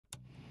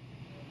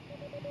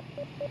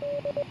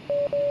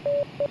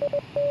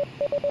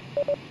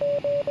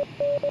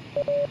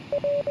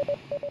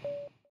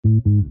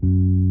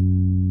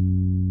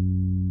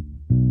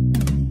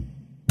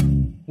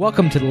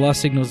Welcome to the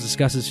Lost Signals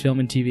Discusses Film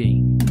and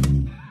TV.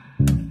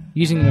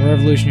 Using the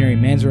revolutionary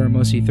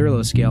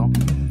Manzar-Amosi-Thurlow scale,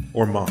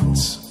 or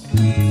MONS,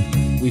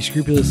 we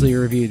scrupulously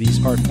review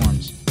these art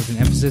forms with an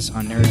emphasis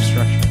on narrative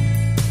structure.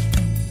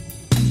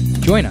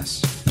 Join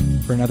us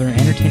for another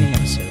entertaining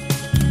episode.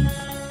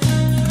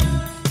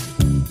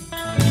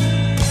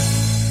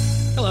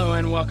 Hello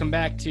and welcome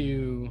back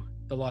to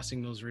the Lost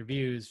Signals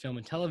Reviews, Film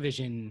and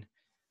Television.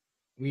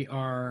 We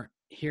are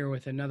here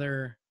with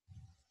another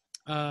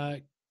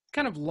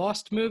kind of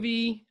lost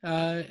movie,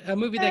 a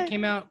movie that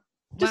came out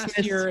last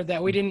year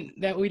that we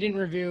didn't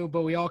review,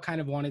 but we all kind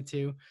of wanted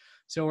to.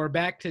 So we're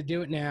back to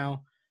do it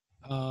now.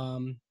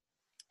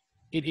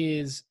 It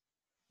is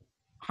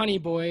Honey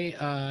Boy,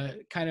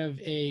 kind of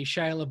a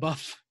Shia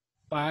LaBeouf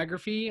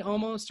biography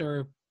almost,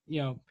 or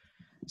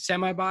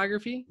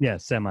semi-biography. Yeah,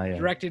 semi. Yeah.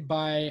 Directed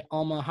by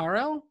Alma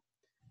Harrell.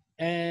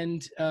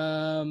 And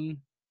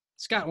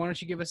Scott, why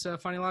don't you give us a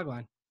funny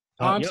logline?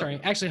 I'm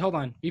sorry. Actually, hold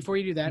on. Before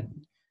you do that,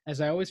 as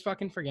I always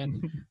fucking forget,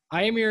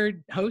 I am your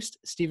host,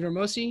 Stephen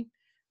Ramosi.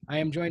 I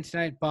am joined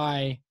tonight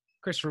by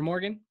Christopher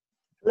Morgan.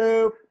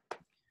 Hello.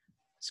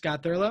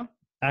 Scott Thurlow.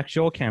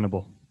 Actual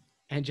cannibal.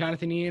 And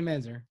Jonathan Ian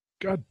Menzer.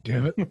 God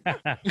damn it.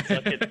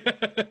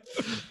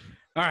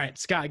 All right,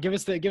 Scott, give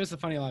us the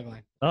funny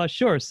logline.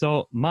 Sure.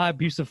 So my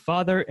abusive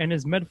father and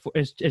his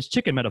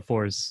chicken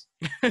metaphors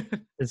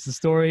is the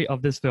story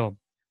of this film.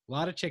 A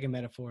lot of chicken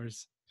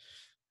metaphors.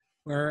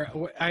 Where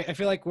I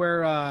feel like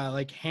where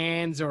like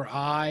hands or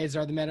eyes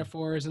are the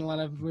metaphors in a lot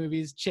of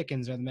movies,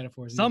 chickens are the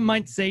metaphors. Some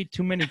might say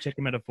too many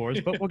chicken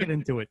metaphors, but we'll get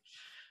into it.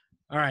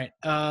 All right,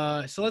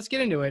 so let's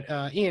get into it.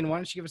 Ian, why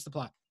don't you give us the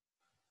plot?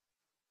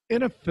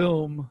 In a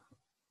film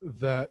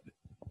that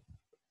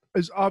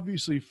is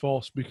obviously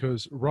false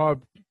because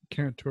Rob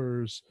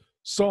Cantor's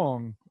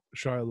song,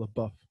 Shia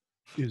LaBeouf,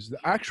 is the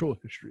actual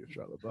history of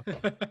Shia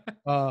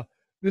LaBeouf.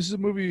 This is a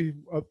movie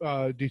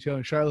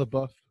detailing Shia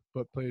LaBeouf,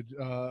 but played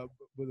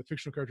with a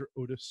fictional character,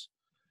 Otis,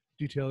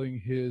 detailing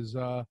his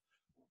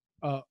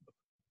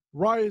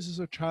rise as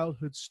a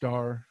childhood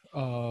star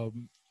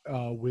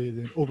with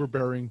an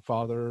overbearing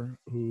father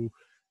who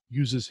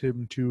uses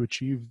him to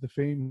achieve the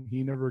fame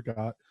he never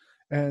got,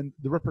 and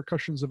the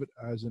repercussions of it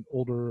as an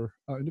older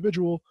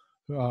individual,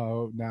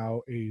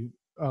 now a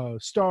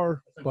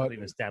star, but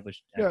an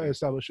established,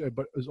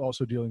 but is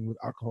also dealing with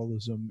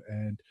alcoholism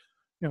and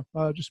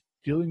just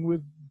dealing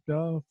with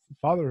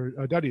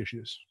daddy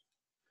issues.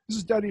 This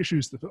is Daddy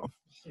Issues, the film.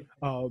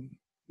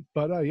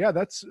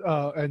 That's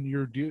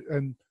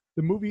and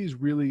the movie is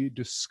really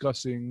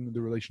discussing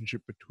the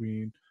relationship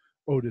between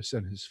Otis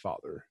and his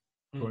father,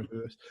 going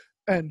through this,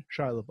 and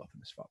Shia LaBeouf and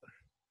his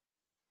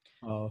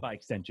father. By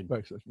extension.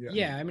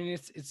 Yeah. I mean,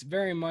 it's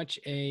very much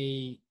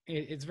a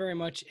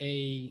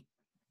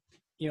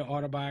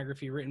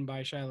autobiography written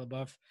by Shia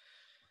LaBeouf,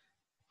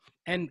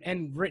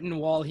 and written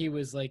while he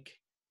was like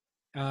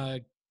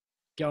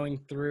going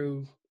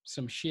through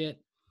some shit.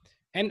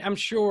 And I'm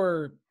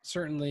sure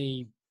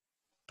certainly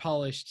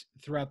polished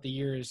throughout the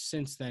years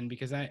since then,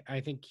 because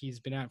I think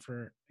he's been out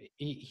for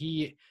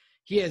he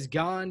has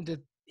gone to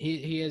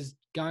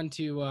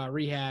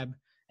rehab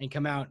and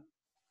come out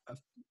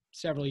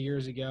several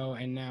years ago,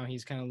 and now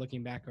he's kind of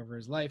looking back over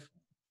his life.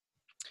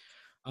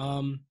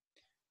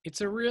 It's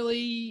a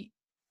really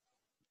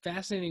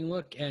fascinating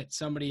look at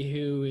somebody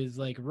who is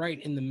like right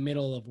in the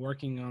middle of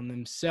working on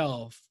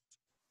themselves,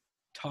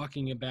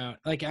 talking about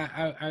like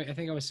I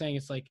think I was saying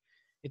it's like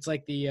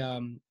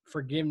the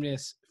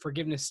forgiveness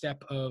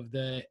step of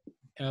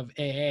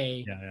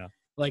AA,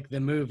 like the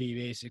movie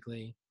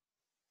basically.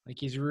 Like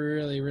he's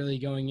really, really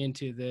going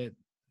into the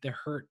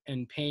hurt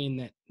and pain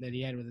that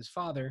he had with his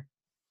father,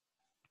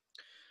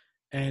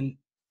 and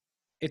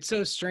it's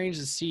so strange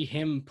to see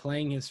him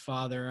playing his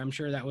father. I'm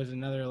sure that was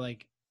another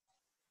like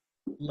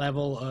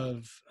level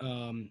of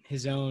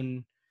his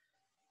own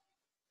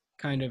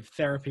kind of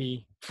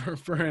therapy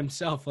for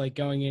himself, like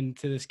going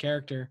into this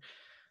character.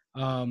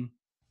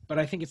 But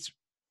I think it's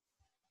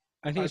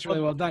really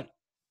well done.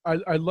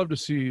 I'd love to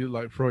see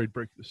like Freud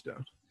break this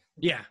down.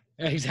 Yeah,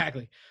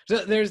 exactly.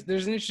 So there's an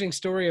interesting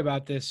story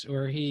about this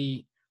where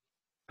he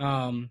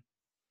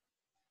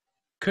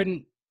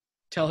couldn't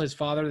tell his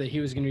father that he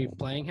was going to be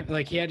playing him.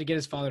 Like he had to get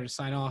his father to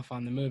sign off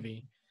on the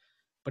movie,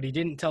 but he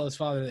didn't tell his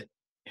father that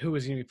who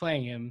was going to be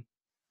playing him.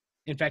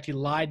 In fact, he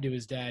lied to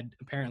his dad,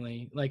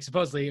 apparently. Like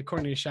supposedly,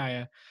 according to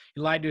Shia,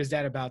 he lied to his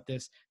dad about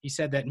this. He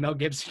said that Mel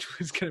Gibson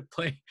was going to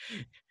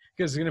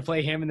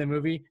play him in the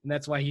movie, and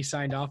that's why he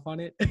signed off on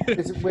it.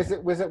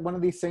 Was it one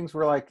of these things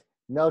where like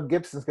Mel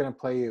Gibson's going to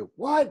play you?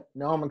 What?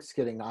 No, I'm just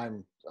kidding.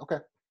 I'm okay.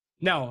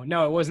 No,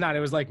 it was not. It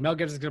was like Mel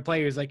Gibson's going to play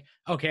you. He was like,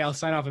 okay, I'll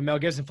sign off on Mel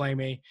Gibson playing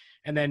me.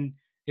 And then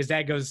his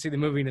dad goes to see the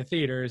movie in the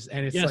theaters,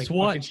 and it's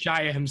fucking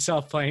Shia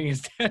himself playing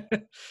his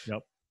dad.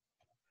 Yep.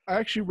 I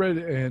actually read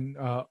an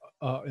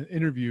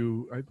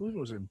interview, I believe it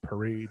was in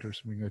Parade or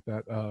something like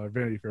that,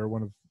 Vanity Fair,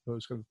 one of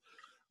those kind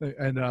of,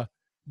 and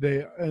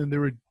they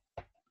were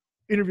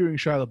interviewing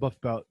Shia LaBeouf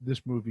about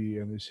this movie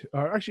and his.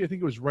 Actually, I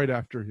think it was right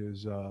after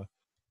his the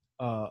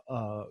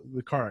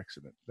car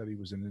accident that he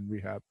was in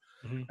rehab.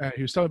 Mhm. And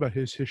he was talking about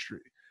his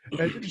history.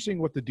 And it's interesting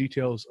what the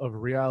details of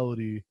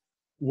reality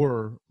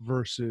were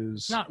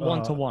versus Not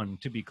one to one,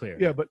 to be clear.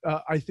 Yeah, but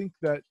I think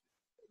that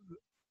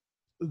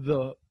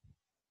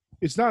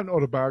it's not an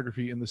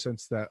autobiography in the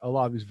sense that a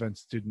lot of these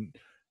events didn't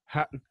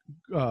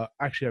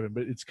actually happen,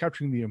 but it's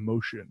capturing the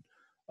emotion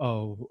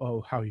of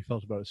how he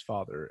felt about his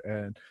father.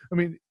 And I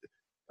mean,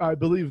 I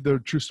believe the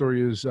true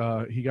story is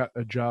he got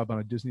a job on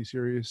a Disney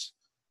series,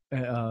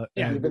 and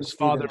his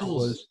father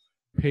was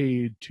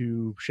paid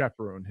to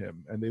chaperone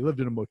him, and they lived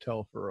in a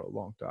motel for a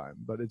long time.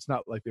 But it's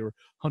not like they were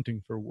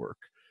hunting for work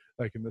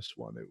like in this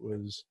one. It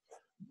was,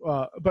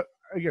 but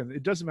again,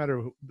 it doesn't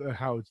matter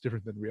how it's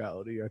different than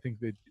reality. I think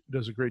they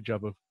does a great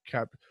job of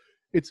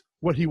it's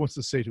what he wants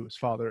to say to his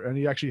father, and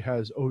he actually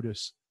has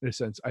Otis, in a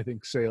sense, I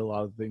think, say a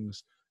lot of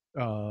things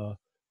to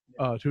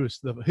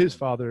his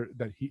father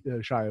that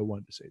Shia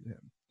wanted to say to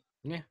him.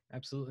 Yeah,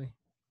 absolutely.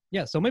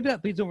 Yeah, so maybe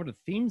that leads over to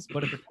themes,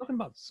 but if we're talking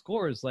about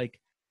scores, like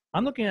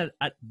I'm looking at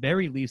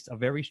very least a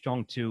very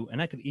strong 2,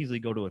 and I could easily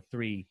go to a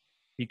 3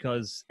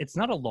 because it's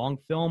not a long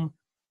film.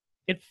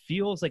 It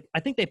feels like I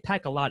think they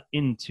pack a lot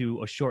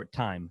into a short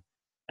time,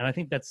 and I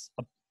think that's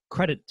a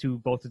credit to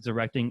both the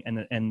directing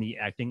and the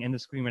acting and the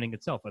screenwriting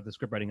itself, or the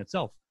script writing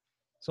itself.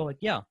 So like,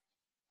 yeah,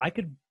 I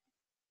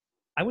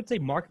would say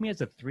mark me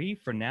as a 3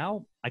 for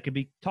now. I could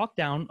be talked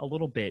down a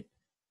little bit,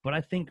 but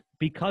I think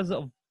because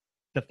of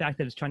the fact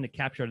that it's trying to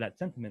capture that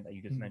sentiment that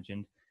you just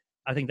mentioned,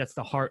 I think that's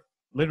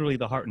literally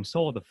the heart and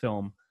soul of the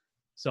film.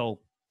 So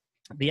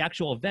the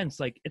actual events,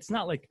 like, it's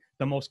not like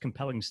the most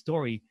compelling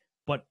story,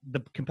 but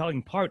the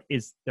compelling part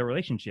is the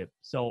relationship.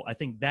 So I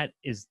think that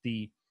is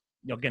the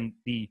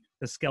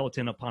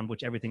skeleton upon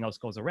which everything else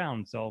goes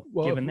around. So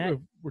given that,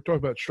 we're talking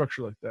about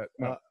structure like that,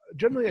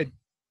 generally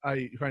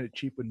I find it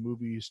cheap when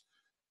movies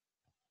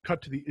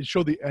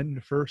show the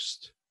end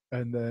first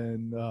and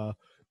then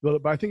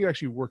but I think it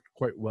actually worked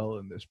quite well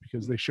in this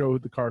because they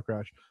showed the car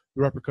crash,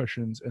 the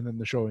repercussions, and then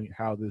they're showing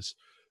how this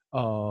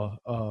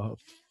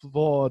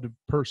flawed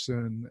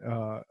person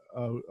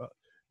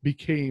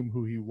became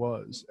who he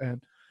was. And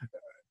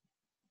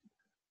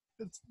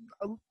it's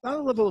not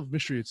a level of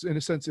mystery. It's in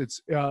a sense,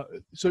 it's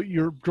so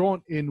you're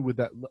drawn in with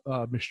that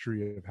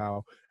mystery of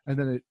how, and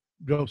then it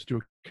goes to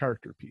a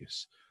character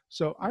piece.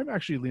 So I'm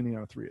actually leaning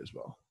on a 3 as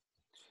well.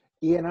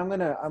 Ian, I'm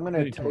gonna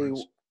tell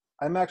you.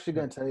 I'm actually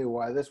going to tell you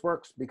why this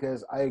works,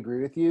 because I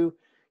agree with you.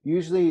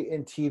 Usually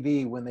in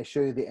TV, when they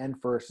show you the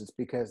end first, it's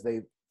because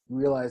they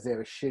realize they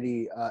have a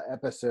shitty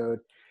episode,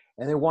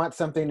 and they want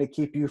something to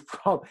keep you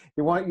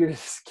they want you to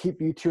keep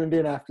you tuned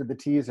in after the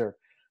teaser.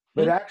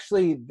 But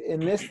actually,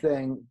 in this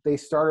thing, they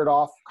started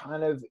off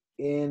kind of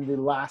in the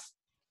last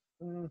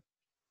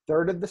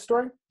third of the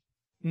story.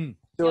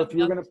 So if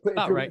you're going to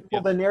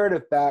pull the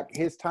narrative back,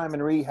 his time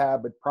in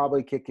rehab would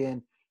probably kick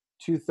in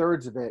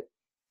 2/3 of it.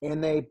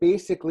 And they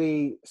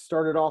basically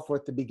started off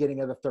with the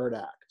beginning of the third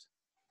act.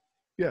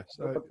 Yes,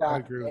 I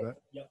agree with that.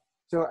 Yep.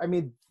 So, I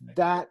mean,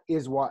 that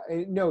is why.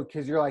 No,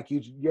 because you're like, you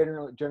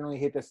generally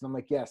hate this. And I'm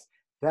like, yes,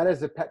 that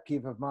is a pet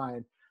peeve of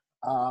mine.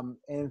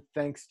 And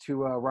thanks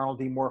to Ronald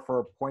D. Moore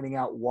for pointing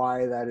out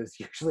why that is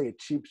usually a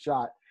cheap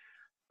shot.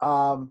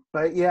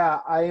 But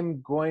yeah, I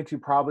am going to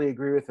probably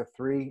agree with a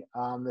 3.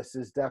 This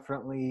is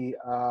definitely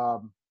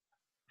a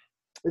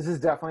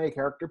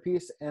character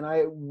piece, and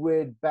I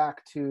would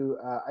back to.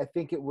 I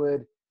think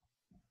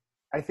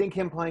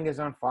him playing his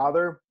own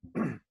father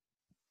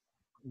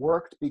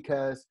worked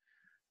because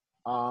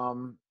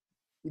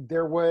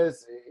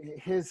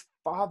his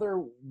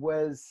father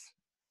was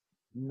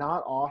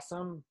not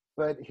awesome,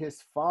 but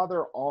his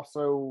father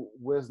also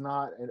was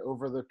not an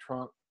over the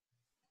trunk.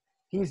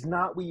 He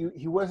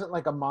wasn't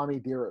like a mommy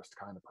dearest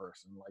kind of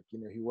person. Like,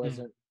 he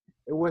wasn't.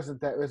 It wasn't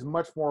that. It was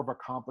much more of a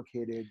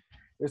complicated.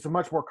 It's a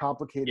much more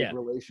complicated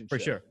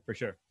relationship. For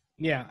sure.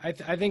 Yeah,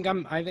 I think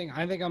I'm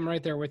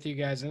right there with you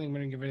guys. I think I'm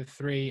gonna give it a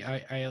 3.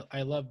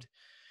 I loved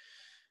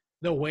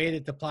the way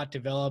that the plot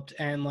developed,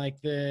 and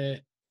like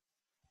the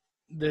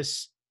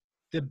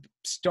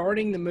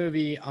starting the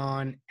movie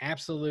on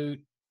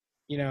absolute,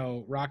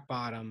 rock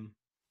bottom,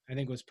 I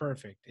think was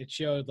perfect. It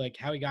showed like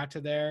how he got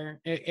to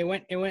there. It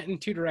went in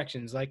 2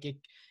 directions. Like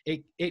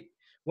it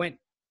went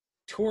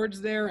towards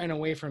there and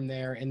away from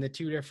there in the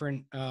 2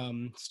 different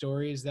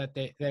stories that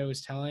it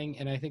was telling,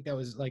 and I think that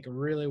was like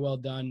really well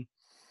done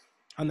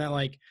on that.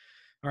 Like,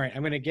 all right,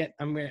 I'm gonna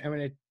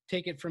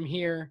take it from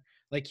here.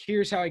 Like,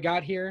 here's how I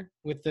got here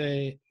with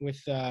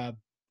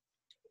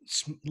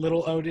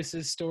little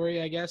Otis's story,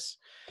 I guess,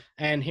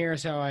 and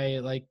here's how I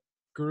like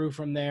grew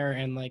from there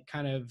and like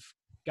kind of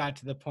got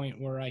to the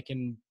point where I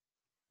can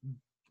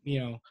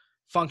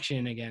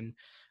function again,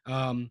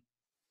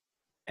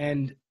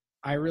 and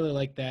I really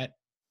like that.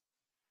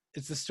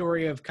 It's the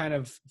story of kind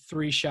of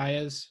 3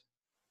 Shias,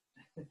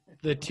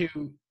 the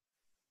 2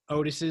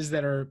 Otises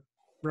that are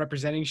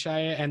representing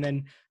Shia, and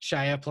then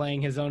Shia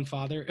playing his own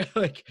father.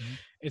 Like,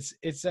 it's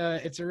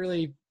a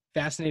really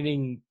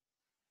fascinating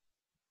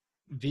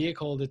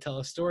vehicle to tell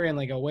a story and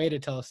like a way to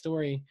tell a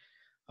story.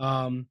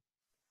 And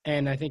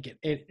I think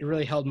it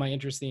really held my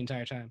interest the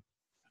entire time.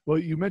 Well,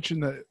 you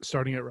mentioned that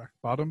starting at rock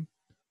bottom.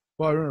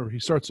 Well, I remember he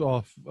starts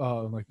off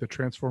like the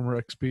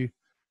Transformer XP,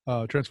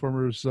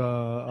 Transformers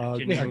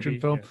action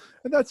film, yeah.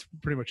 and that's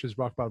pretty much his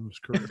rock bottom of his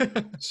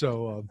career.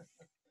 So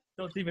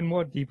it's even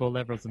more deeper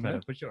levels of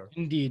meta for sure.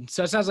 Indeed.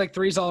 So it sounds like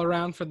three's all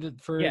around for the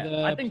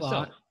I think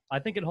plot. so. I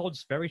think it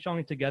holds very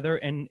strongly together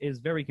and is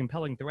very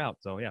compelling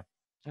throughout. So yeah.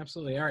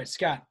 Absolutely. All right,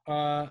 Scott.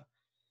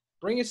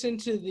 Bring us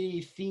into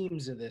the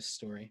themes of this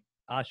story.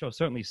 Sure,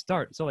 certainly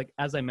start. So, like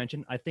as I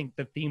mentioned, I think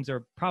the themes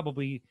are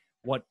probably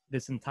what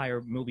this entire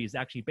movie is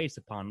actually based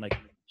upon. Like,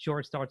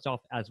 sure, it starts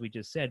off as we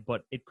just said,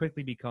 but it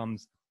quickly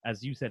becomes,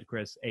 as you said,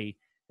 Chris, a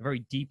very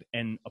deep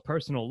and a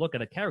personal look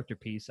at a character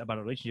piece about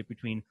a relationship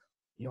between,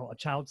 a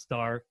child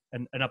star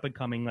and an up and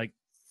coming like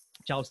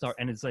child star,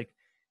 and it's like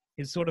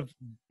his sort of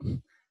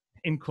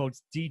in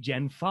quotes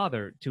degen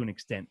father to an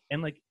extent,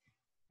 and like.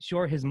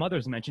 Sure, his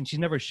mother's mentioned. She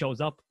never shows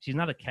up. She's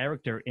not a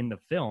character in the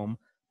film,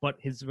 but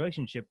his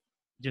relationship,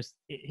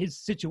 his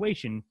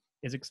situation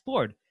is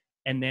explored.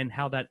 And then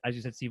how that, as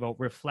you said, Steve,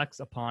 reflects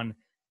upon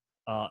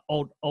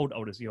old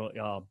Otis,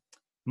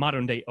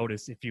 modern day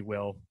Otis, if you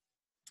will,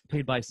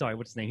 played by,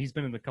 what's his name? He's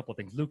been in a couple of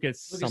things.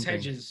 Lucas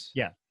Hedges.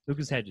 Yeah,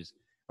 Lucas Hedges.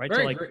 Right?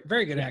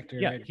 Very good actor.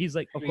 Yeah, right? he's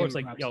like, of course,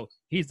 like,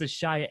 he's the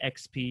Shia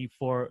XP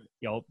for,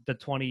 the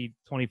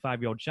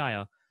 25-year-old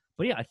Shia.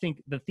 But yeah, I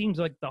think the themes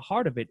are like the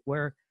heart of it,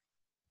 where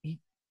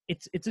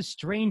it's a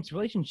strange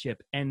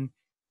relationship, and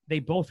they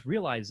both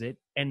realize it,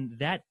 and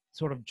that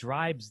sort of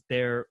drives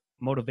their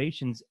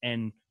motivations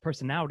and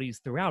personalities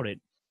throughout it,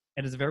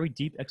 and it's a very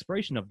deep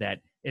exploration of that.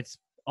 It's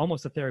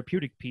almost a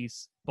therapeutic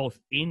piece,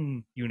 both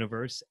in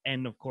universe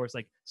and of course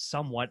like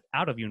somewhat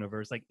out of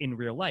universe, like in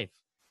real life.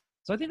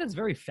 So I think that's a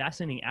very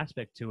fascinating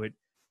aspect to it,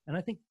 and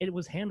I think it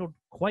was handled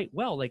quite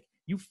well. Like,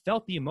 you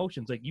felt the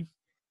emotions, like you've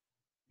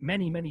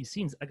many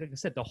scenes. Like I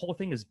said, the whole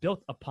thing is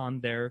built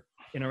upon their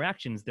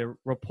interactions, their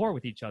rapport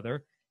with each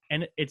other,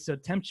 and it's a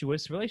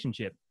tempestuous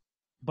relationship,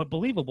 but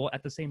believable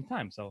at the same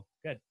time. So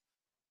good.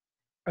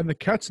 And the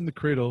cat's in the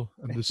cradle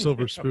and the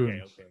silver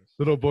spoon, okay.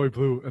 Little Boy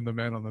Blue and the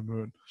Man on the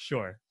Moon.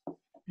 Sure.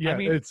 Yeah, I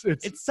mean,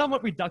 it's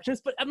somewhat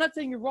reductionist, but I'm not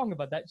saying you're wrong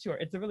about that. Sure,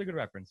 it's a really good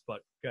reference,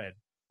 but good.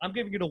 I'm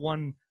giving it a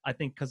 1, I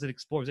think, because it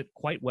explores it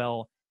quite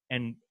well,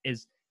 and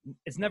it's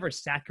never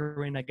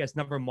saccharine, I guess,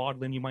 never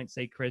maudlin, you might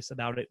say, Chris,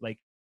 about it. Like,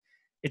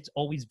 it's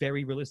always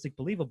very realistic,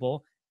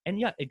 believable. And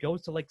yeah, it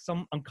goes to like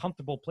some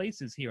uncomfortable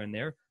places here and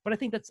there. But I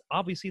think that's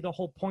obviously the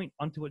whole point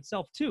unto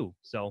itself too.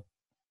 So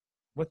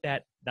with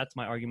that, that's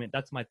my argument.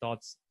 That's my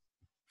thoughts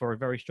for a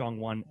very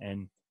strong 1.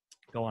 And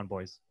go on,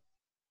 boys.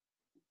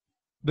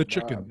 The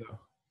chicken, though.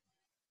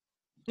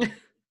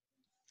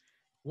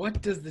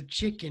 What does the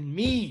chicken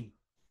mean?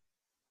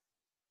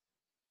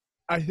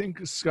 I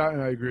think Scott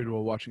and I agreed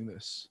while watching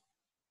this.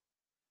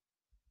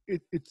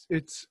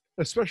 It's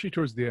especially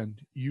towards the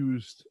end,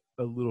 used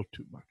a little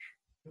too much.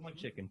 Too much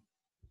chicken.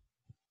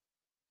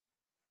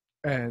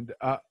 And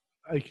I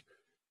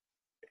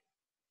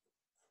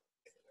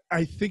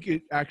think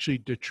it actually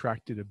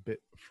detracted a bit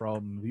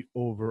from the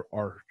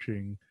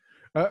overarching.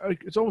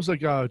 It's almost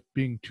like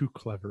being too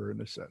clever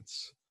in a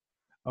sense,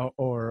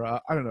 or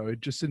I don't know.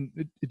 It just didn't.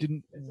 It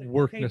didn't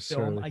work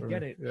necessarily. Film, I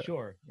get it. Yeah.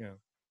 Sure. Yeah.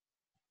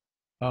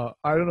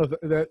 I don't know if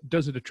that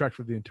doesn't detract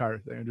from the entire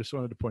thing. I just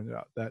wanted to point it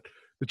out that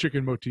the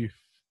chicken motif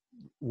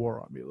wore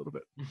on me a little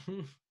bit.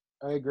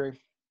 I agree.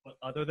 But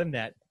other than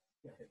that,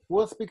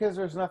 well, it's because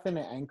there's nothing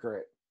to anchor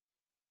it.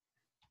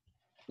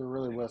 There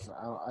really wasn't.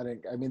 I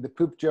mean, the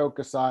poop joke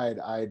aside,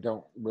 I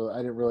didn't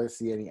really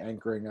see any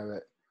anchoring of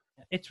it.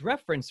 It's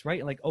referenced,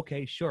 right? Like,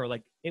 okay, sure.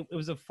 Like, it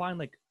was a fine,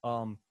 like,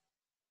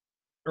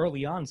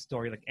 early on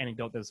story, like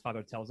anecdote that his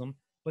father tells him.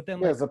 But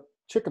then, it's a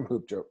chicken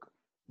poop joke.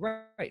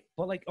 Right.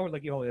 But like, or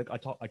like, like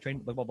I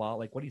trained, blah, blah, blah,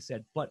 like what he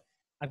said. But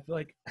I feel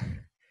like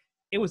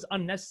it was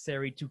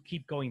unnecessary to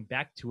keep going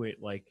back to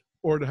it, like.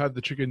 Or to have the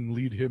chicken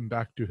lead him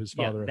back to his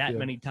father. Yeah, that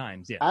many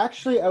times, yeah.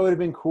 Actually, I would have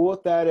been cool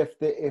with that if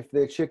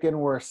the chicken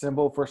were a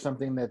symbol for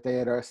something that they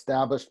had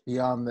established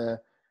beyond the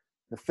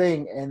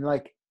thing. And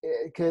like,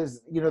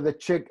 because,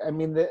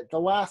 the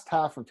last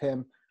half of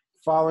him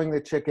following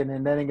the chicken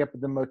and ending up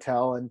at the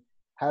motel and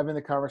having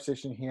the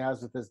conversation he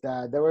has with his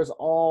dad, there was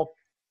all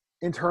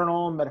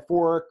internal,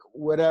 metaphoric,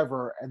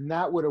 whatever. And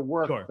that would have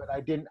worked, sure. But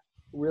I didn't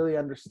really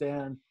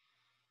understand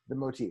the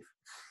motif.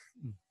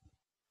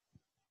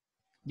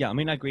 Yeah, I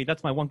mean, I agree.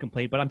 That's my 1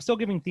 complaint, but I'm still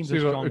giving themes a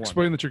strong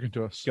explain 1. the chicken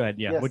to us. Go ahead.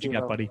 Yeah, what you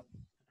got, buddy?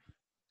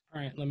 All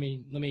right, let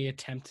me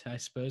attempt, I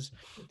suppose.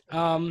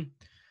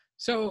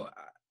 So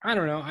I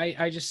don't know.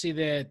 I just see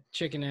the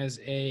chicken as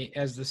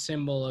the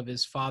symbol of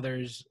his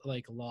father's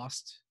like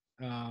lost,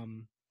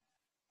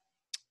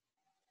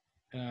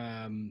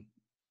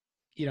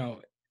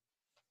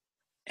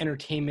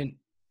 entertainer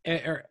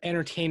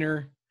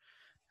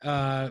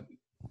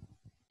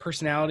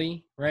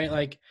personality, right?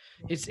 Like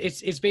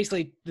it's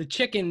basically the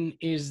chicken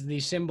is the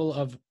symbol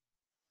of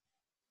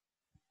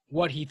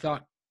what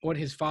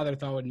his father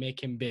thought would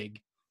make him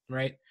big,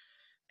 right?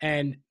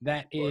 And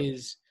that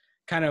is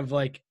kind of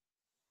like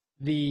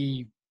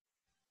the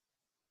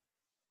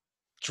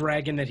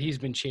dragon that he's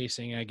been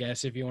chasing, I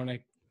guess, if you want to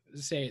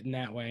say it in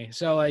that way.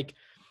 So like,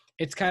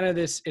 it's kind of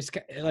this, it's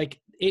like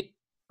it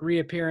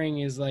reappearing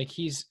is like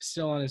he's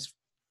still on his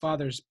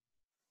father's,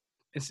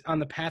 it's on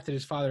the path that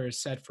his father has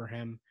set for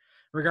him,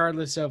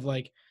 regardless of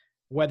like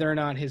whether or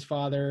not his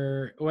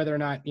father, whether or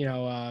not, you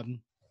know,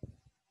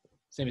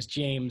 his name is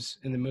James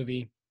in the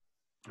movie.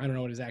 I don't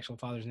know what his actual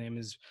father's name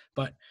is,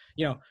 but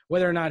you know,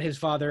 whether or not his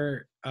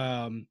father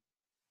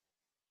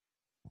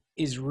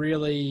is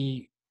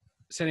really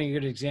setting a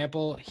good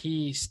example,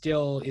 he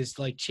still is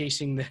like he's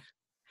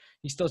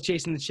still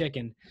chasing the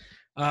chicken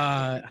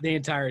the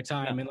entire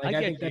time. And like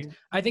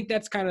I think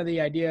that's kind of the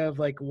idea of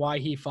like why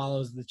he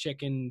follows the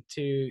chicken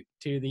to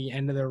the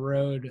end of the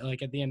road,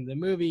 like at the end of the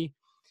movie.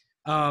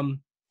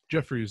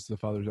 Jeffrey is the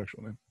father's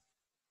actual name.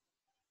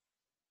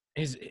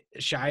 Is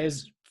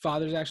Shia's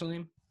father's actual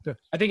name? Yeah.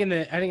 I think in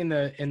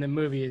the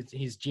movie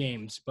he's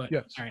James, but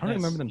yes. I don't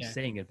remember them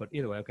saying it, but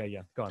either way, okay,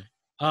 yeah, go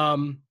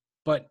on.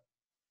 But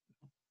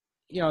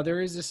you know,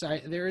 there is this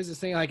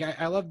thing, like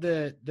I love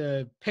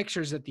the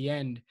pictures at the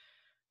end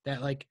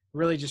that like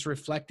really just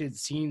reflected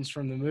scenes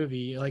from the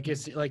movie. Like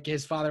it's like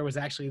his father was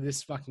actually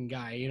this fucking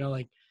guy, you know,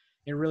 like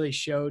it really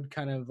showed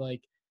kind of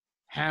like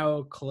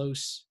how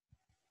close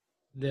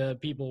the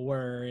people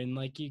were. And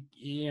like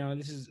you know,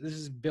 this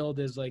is billed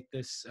as like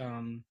this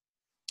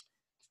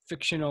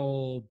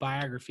fictional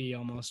biography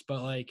almost,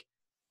 but like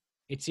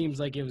it seems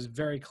like it was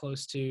very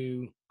close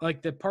to,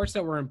 like, the parts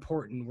that were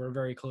important were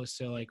very close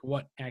to like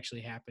what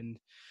actually happened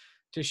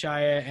to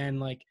Shia. And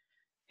like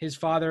his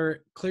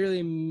father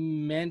clearly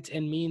meant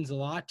and means a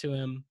lot to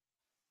him,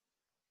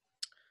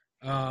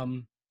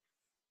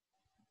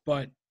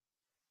 but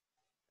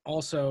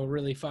also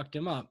really fucked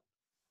him up.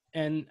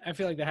 And I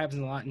feel like that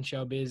happens a lot in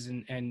showbiz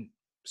and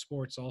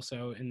sports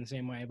also in the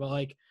same way. But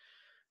like,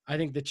 I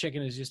think the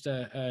chicken is just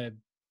a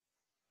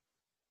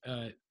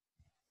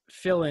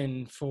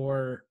fill-in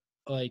for,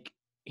 like,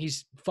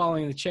 he's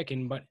following the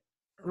chicken, but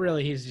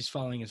really he's just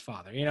following his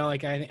father. You know,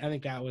 like I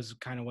think that was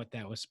kind of what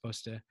that was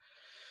supposed to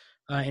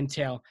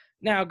entail.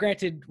 Now,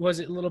 granted, was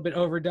it a little bit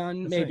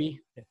overdone? Maybe.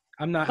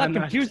 I'm not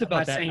confused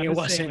about that. Saying it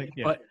wasn't,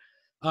 but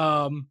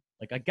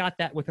like I got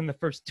that within the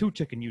first 2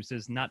 chicken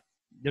uses. Not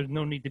there's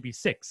no need to be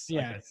 6.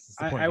 Yeah,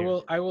 I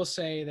will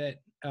say that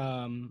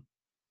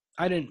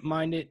I didn't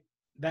mind it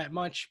that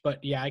much, but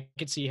yeah, I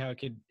could see how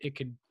it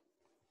could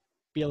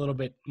be a little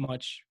bit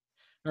much,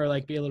 or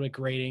like be a little bit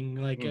grating,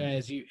 like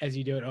as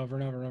you do it over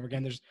and over and over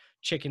again. There's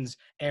chickens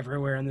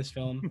everywhere in this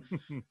film.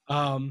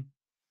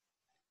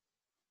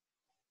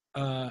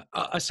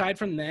 Aside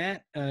from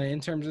that, in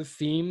terms of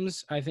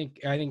themes, I think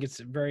it's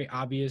very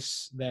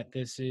obvious that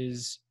this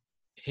is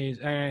his.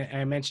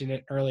 I mentioned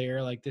it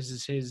earlier. Like, this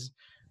is his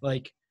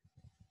like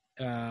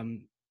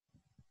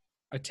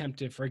attempt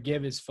to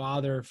forgive his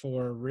father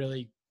for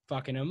really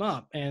fucking him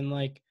up, and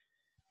like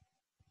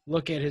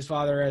look at his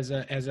father as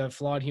a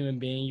flawed human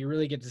being. You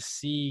really get to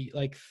see,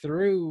 like,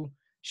 through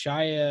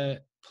Shia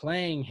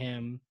playing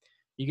him,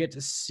 you get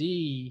to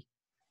see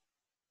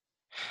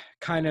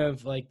kind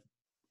of like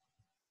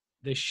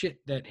the shit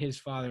that his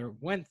father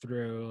went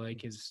through,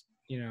 like his,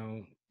 you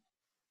know,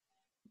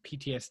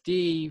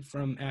 PTSD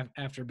from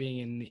after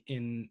being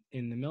in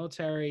the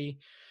military,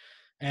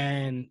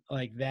 and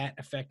like that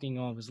affecting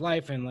all of his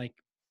life, and like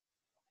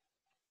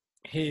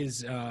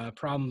his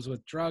problems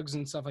with drugs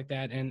and stuff like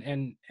that,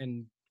 and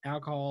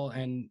alcohol.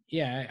 And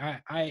yeah,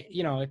 I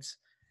you know,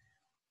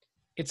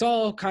 it's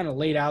all kind of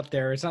laid out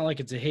there. It's not like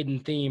it's a hidden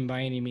theme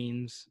by any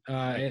means.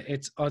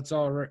 It's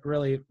all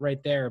really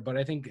right there. But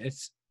I think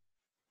it's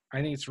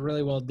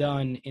really well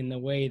done in the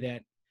way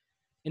that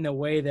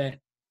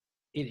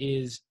it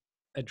is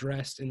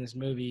addressed in this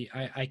movie.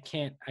 I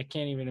can't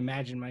even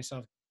imagine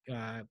myself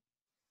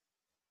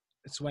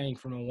swaying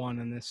from a 1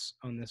 on this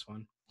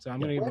one. So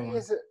I'm gonna give it a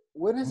 1.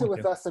 What is it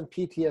with us and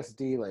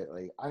PTSD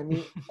lately? I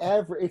mean,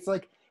 it's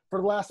like for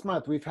the last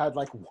month we've had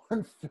like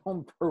 1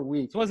 film per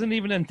week. It wasn't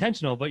even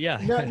intentional, but yeah.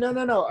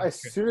 No.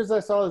 As soon as I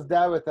saw his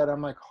dad with that,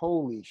 I'm like,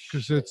 holy shit.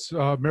 Because it's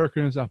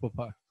American as apple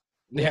pie.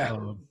 Yeah.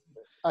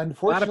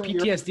 Unfortunately, a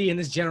lot of PTSD in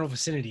this general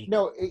vicinity.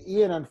 No,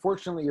 Ian,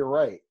 unfortunately, you're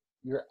right.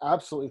 You're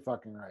absolutely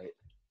fucking right.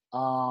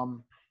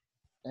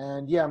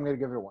 And yeah, I'm going to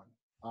give it a 1.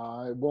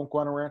 I won't go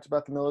on a rant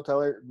about the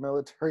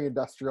military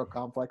industrial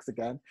complex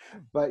again,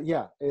 but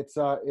yeah, it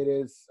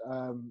is.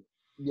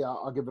 Yeah,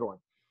 I'll give it a 1.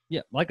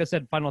 Yeah, like I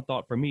said, final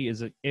thought for me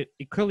is it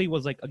clearly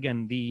was, like,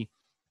 again, the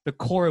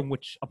core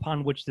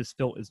upon which this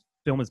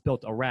film is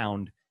built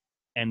around,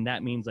 and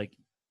that means like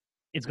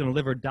it's going to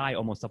live or die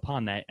almost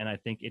upon that, and I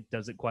think it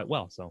does it quite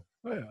well. So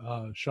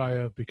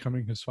Shia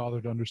becoming his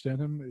father to understand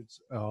him, it's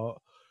a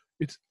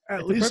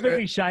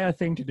perfectly Shia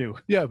thing to do.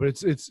 Yeah, but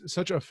it's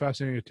such a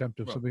fascinating attempt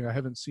of something I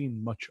haven't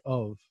seen much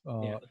of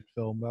in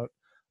film. That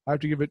I have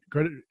to give it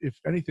credit. If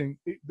anything,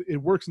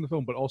 it works in the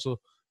film, but also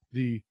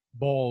the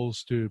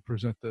balls to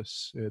present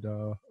this.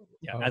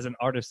 As an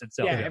artist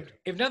itself. Yeah,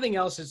 if nothing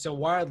else, it's a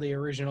wildly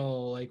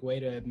original like way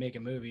to make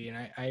a movie,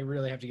 and I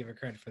really have to give it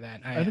credit for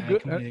that. I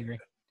completely agree.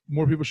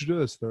 More people should do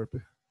this therapy.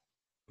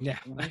 Yeah,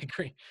 Mhm. I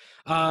agree.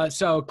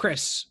 So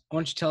Chris, why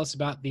don't you tell us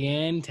about the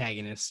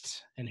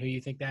antagonist and who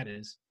you think that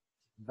is?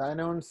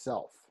 Thine own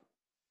self.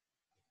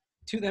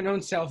 To their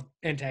own self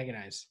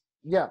antagonize.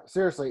 Yeah,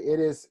 seriously,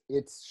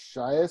 it's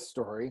Shia's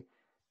story,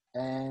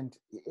 and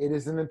it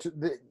is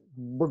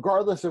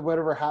regardless of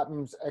whatever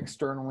happens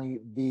externally,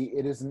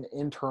 it is an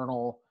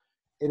internal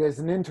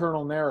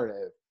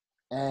narrative,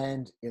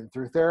 and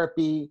through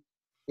therapy,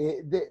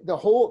 the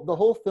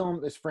whole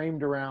film is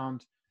framed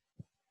around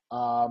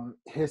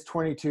his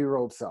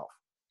 22-year-old self.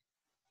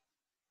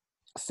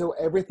 So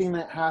everything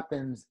that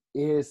happens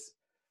is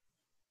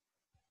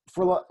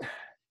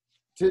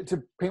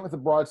to paint with a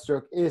broad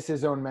stroke is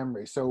his own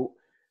memory. So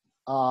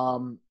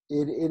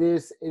it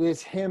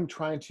is him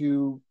trying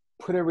to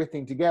put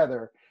everything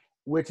together,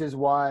 which is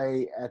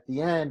why at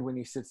the end when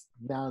he sits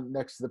down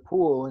next to the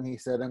pool and he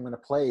said, "I'm going to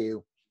play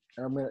you,"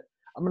 or I'm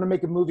going to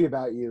make a movie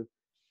about you,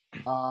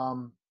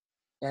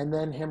 and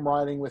then him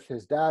riding with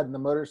his dad in the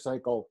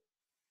motorcycle.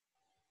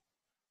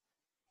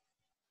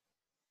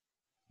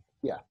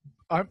 Yeah,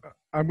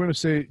 I'm going to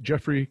say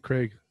Jeffrey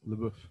Craig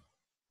LaBeouf,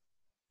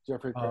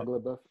 Jeffrey Craig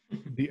LaBeouf.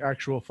 the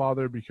actual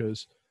father,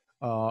 because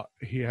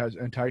he has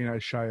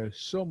antagonized Shia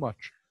so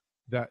much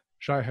that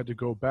Shia had to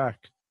go back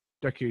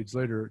decades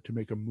later to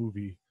make a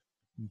movie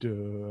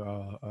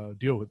to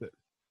deal with it.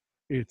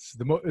 It's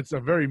it's a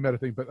very meta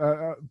thing, but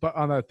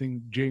on that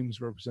thing, James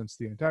represents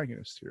the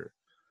antagonist here,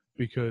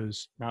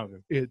 because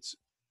it's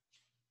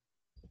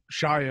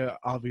Shia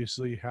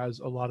obviously has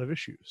a lot of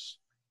issues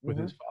with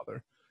his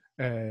father,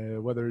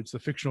 whether it's the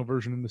fictional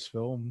version in this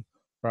film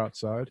or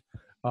outside.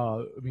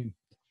 I mean,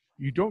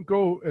 you don't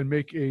go and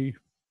make a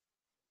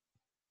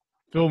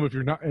film if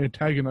you're not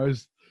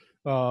antagonized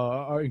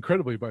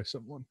incredibly by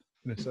someone.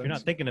 In a sense, You're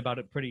not thinking about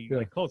it pretty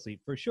like closely,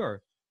 for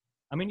sure.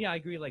 I mean, yeah, I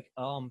agree. Like,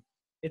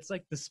 it's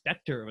like the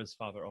specter of his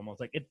father almost.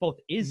 Like, it both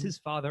is his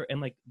father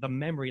and like the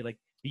memory, like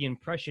the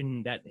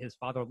impression that his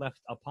father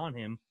left upon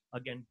him.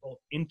 Again, both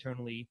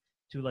internally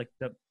to like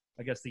the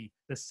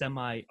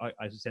semi,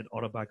 as you said,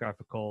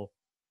 autobiographical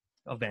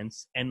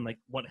events, and like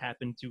what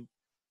happened to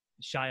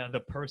Shia,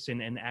 the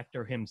person and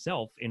actor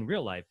himself in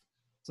real life.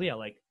 So yeah,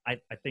 like I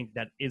think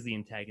that is the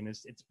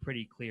antagonist. It's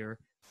pretty clear.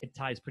 It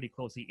ties pretty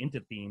closely into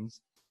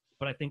themes.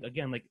 But I think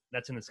again, like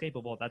that's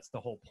inescapable. That's the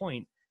whole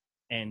point.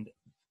 And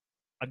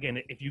again,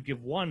 if you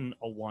give one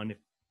a 1,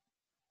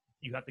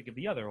 you have to give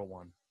the other a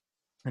 1.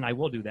 And I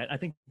will do that. I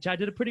think Chad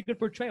did a pretty good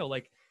portrayal.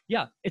 Like,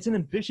 yeah, it's an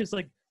ambitious,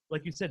 like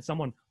you said,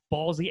 someone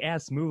ballsy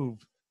ass move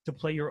to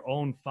play your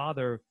own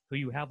father who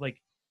you have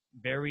like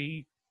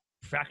very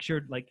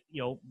fractured, like,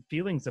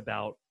 feelings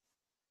about,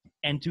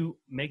 and to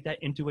make that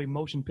into a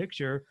motion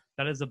picture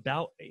that is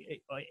about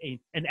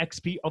an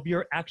XP of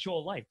your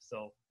actual life.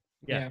 So,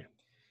 yeah.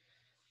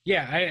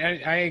 Yeah,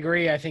 I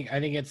agree. I think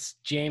it's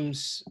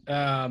James,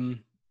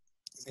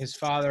 his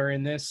father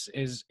in this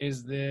is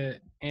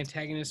the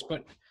antagonist,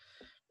 but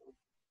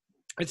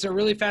it's a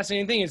really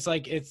fascinating thing. It's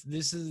like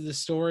this is the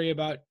story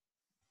about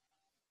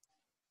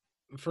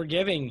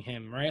forgiving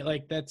him, right?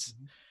 Like that's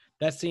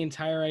the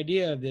entire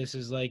idea of this,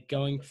 is like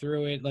going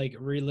through it, like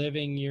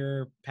reliving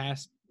your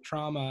past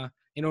trauma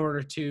in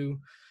order to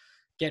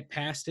get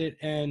past it,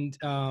 and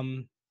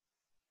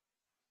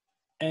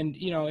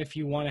if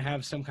you want to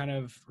have some kind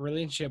of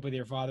relationship with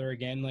your father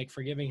again, like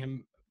forgiving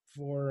him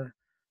for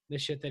the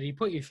shit that he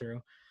put you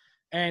through,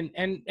 and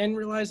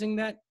realizing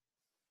that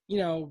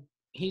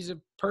he's a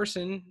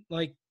person,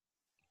 like,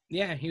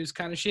 yeah, he was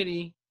kind of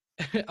shitty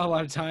a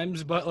lot of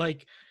times, but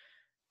like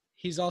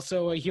he's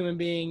also a human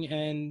being,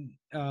 and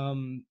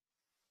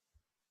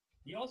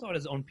he also had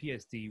his own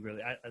PSD,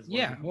 really. As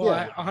yeah,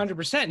 well,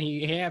 100%,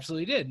 he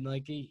absolutely did.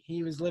 Like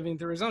he was living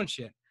through his own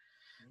shit.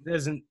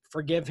 Doesn't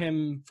forgive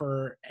him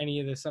for any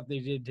of the stuff they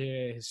did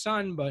to his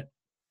son, but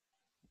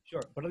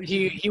sure, but at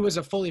least he was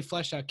a fully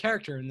fleshed out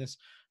character in this,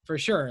 for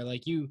sure.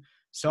 Like you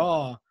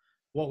saw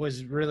what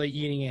was really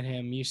eating at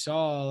him. You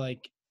saw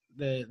like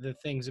the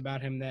things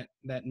about him that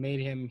made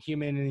him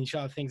human, and you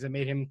saw things that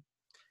made him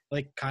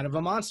like kind of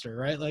a monster,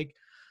 right? Like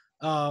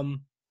I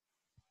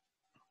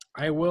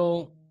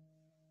will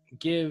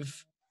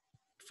give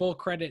full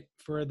credit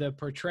for the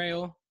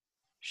portrayal.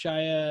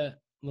 Shia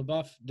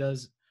LaBeouf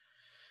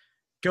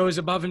goes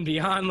above and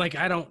beyond. Like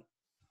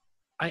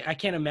I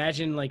can't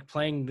imagine like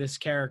playing this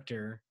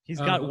character. He's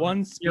got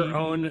one speed. Your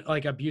own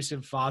like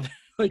abusive father,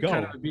 like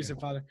kind of abusive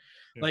father.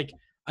 Yeah. Like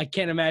I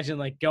can't imagine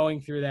like going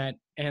through that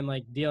and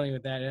like dealing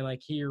with that, and like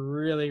he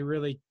really,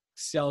 really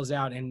sells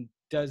out and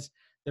does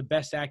the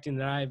best acting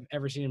that I've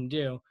ever seen him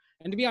do.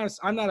 And to be honest,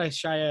 I'm not a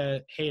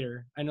Shia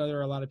hater. I know there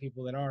are a lot of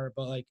people that are,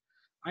 but like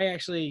I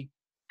actually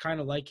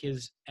kind of like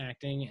his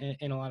acting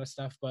in a lot of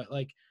stuff. But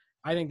like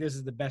I think this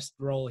is the best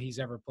role he's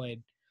ever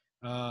played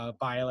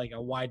by like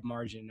a wide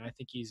margin. I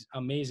think he's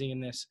amazing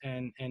in this,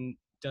 and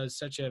does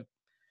such a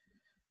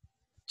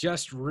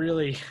just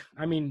really.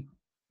 I mean,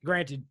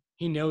 granted,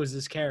 he knows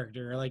this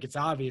character. Like it's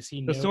obvious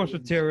he knows. The source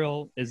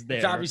material is there.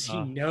 It's obvious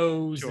he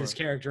knows this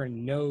character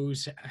and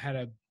knows how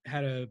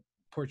to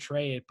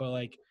portray it, but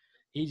like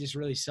he just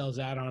really sells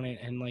out on it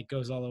and like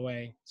goes all the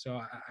way.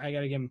 So I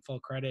got to give him full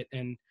credit.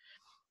 And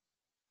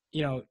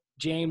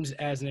James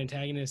as an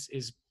antagonist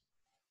is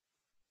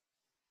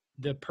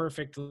the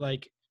perfect,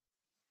 like,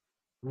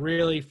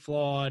 really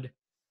flawed,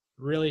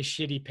 really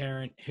shitty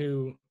parent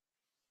who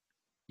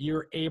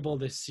you're able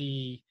to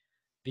see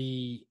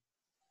the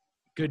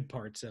good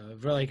parts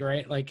of, or like,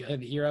 right, like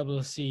you're able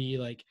to see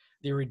like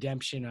the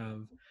redemption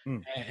of,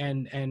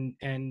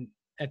 and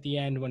at the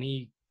end when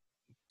he,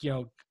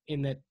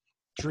 in that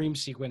dream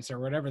sequence or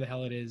whatever the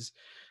hell it is,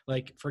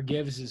 like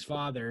forgives his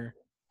father.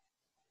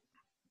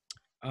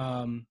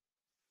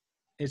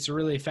 It's a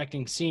really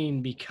affecting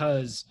scene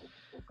because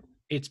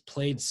it's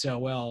played so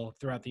well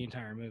throughout the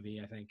entire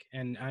movie, I think,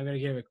 and I'm gonna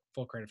give it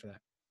full credit for that.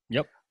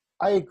 Yep.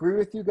 I agree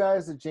with you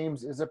guys that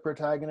James is a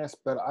protagonist,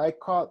 but I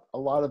caught a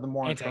lot of the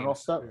more internal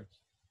stuff.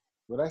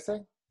 What did I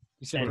say?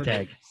 You said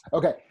Antagonist.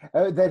 Okay,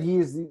 that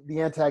he's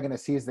the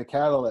antagonist, he's the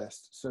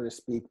catalyst, so to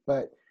speak.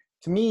 But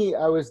to me,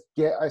 I was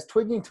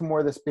twigging to more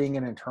of this being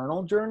an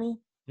internal journey.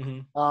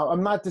 Mm-hmm.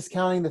 I'm not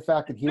discounting the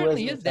fact that he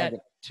Certainly was is that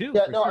too.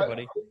 Yeah, for no, sure,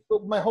 buddy.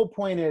 but my whole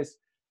point is,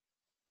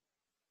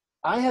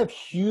 I have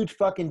huge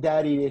fucking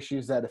daddy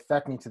issues that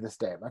affect me to this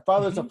day. My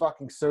father's a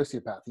fucking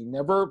sociopath. He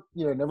never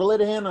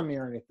laid a hand on me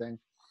or anything.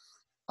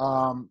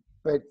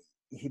 But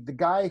the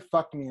guy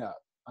fucked me up.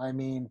 I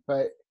mean,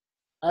 but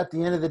at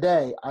the end of the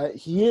day,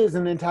 he is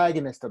an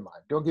antagonist of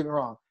mine. Don't get me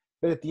wrong.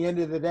 But at the end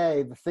of the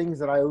day, the things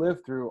that I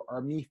live through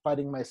are me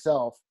fighting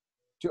myself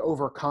to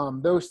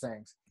overcome those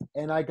things.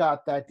 And I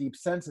got that deep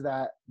sense of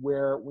that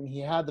where when he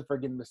had the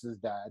forgiveness of his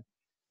dad,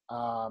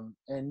 and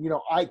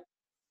I,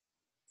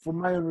 for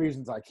my own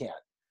reasons, I can't.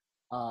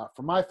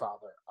 For my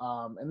father,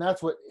 and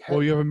that's what.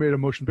 Well, you haven't made a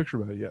motion picture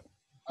about it yet.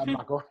 I'm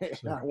not going.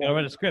 Gotta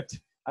write a script.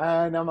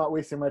 And I'm not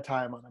wasting my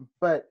time on him.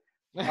 But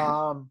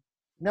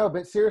no,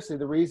 but seriously,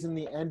 the reason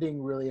the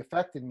ending really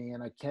affected me,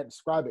 and I can't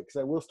describe it because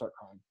I will start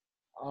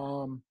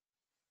crying,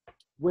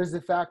 was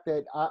the fact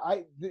that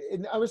I'm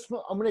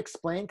going to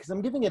explain because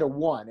I'm giving it a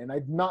 1, and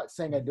I'm not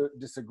saying I don't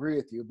disagree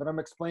with you, but I'm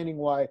explaining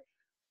why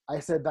I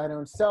said thine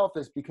own self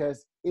is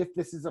because if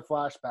this is a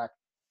flashback,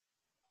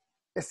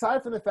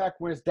 aside from the fact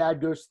when his dad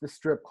goes to the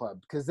strip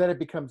club, because then it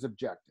becomes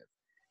objective,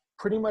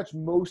 pretty much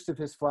most of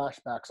his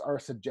flashbacks are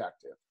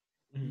subjective.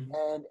 Mm-hmm.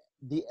 And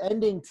the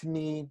ending to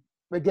me,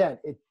 again,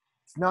 it's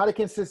not a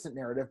consistent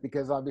narrative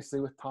because obviously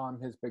with Tom,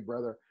 his big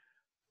brother,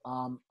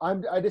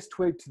 I just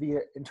twigged to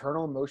the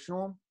internal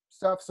emotional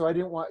stuff. So I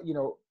didn't want,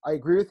 I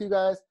agree with you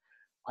guys.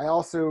 I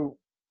also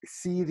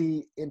see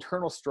the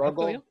internal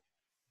struggle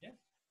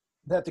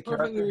that the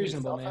character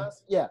himself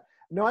has. Yeah.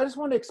 No, I just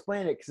wanted to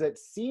explain it because it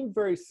seemed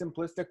very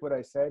simplistic what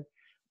I said,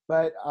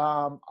 but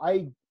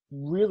I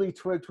really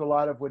twigged to a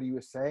lot of what he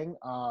was saying.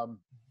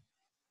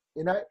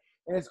 And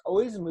it's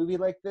always a movie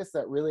like this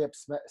that really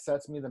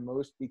upsets me the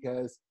most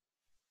because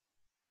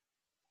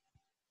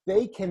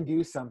they can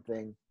do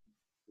something.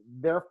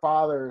 Their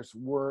fathers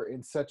were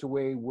in such a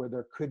way where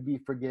there could be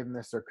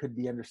forgiveness, there could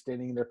be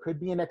understanding, there could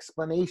be an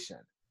explanation,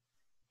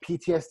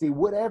 PTSD,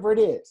 whatever it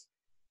is.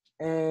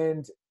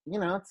 And,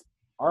 it's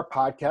our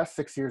podcast,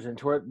 6 years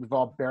into it, we've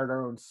all bared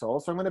our own soul,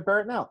 so I'm going to bear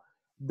it now.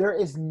 There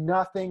is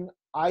nothing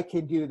I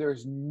can do.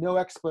 There's no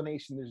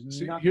explanation. There's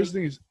nothing. Here's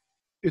the thing: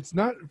 it's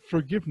not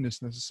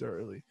forgiveness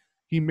necessarily.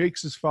 He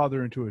makes his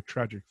father into a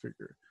tragic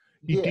figure.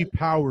 He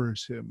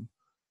depowers him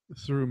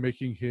through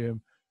making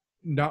him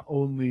not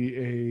only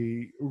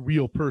a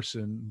real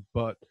person,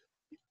 but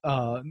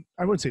I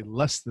wouldn't say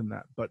less than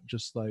that, but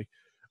just like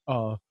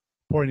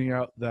pointing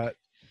out that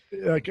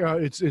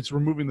it's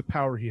removing the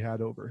power he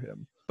had over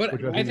him. But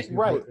I think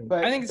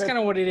I think it's kind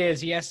of what it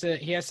is. He has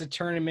to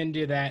turn him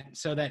into that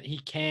so that he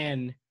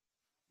can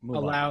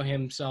allow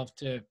himself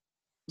to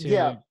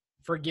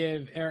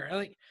forgive, or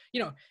like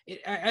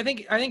I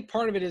think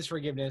part of it is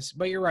forgiveness.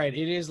 But you're right.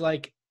 It is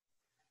like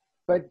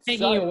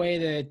taking away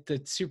the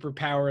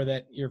superpower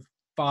that your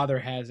father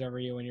has over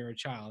you when you're a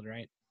child,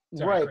 right?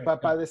 Right.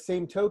 But by the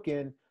same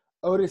token,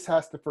 Otis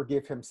has to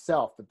forgive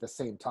himself at the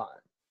same time.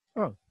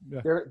 Oh,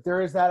 yeah.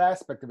 There is that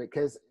aspect of it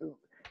because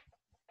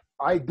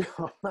I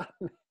don't.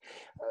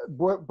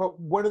 But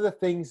one of the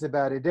things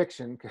about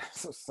addiction,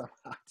 because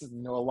I just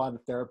know a lot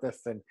of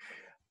therapists, and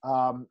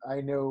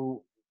I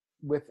know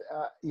with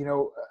a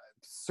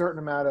certain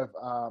amount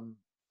of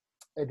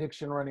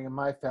addiction running in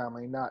my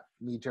family, not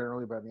me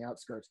generally, but on the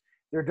outskirts,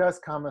 there does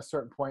come a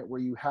certain point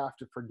where you have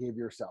to forgive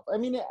yourself. I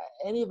mean,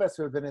 any of us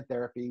who have been in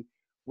therapy,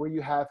 where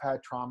you have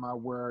had trauma,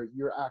 where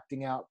you're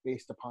acting out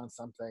based upon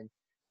something,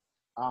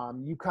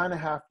 you kind of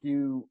have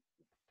to.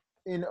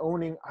 In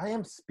owning, I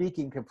am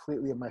speaking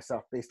completely of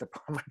myself based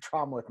upon my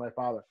trauma with my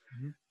father,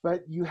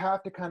 but you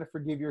have to kind of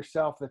forgive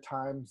yourself the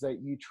times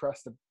that you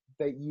trust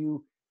that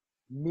you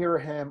mirror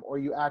him or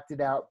you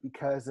acted out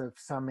because of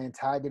some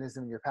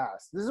antagonism in your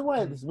past. This is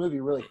why this movie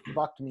really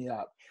fucked me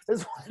up. This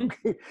is why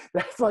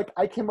that's like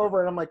I came over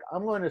and I'm like,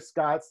 I'm going to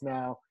Scott's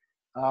now.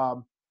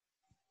 And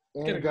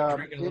drink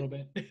a little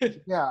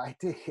bit. Yeah, I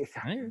did.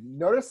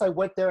 Notice I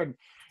went there and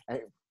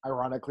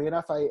ironically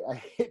enough,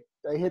 I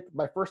hit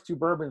my first 2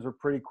 bourbons were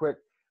pretty quick.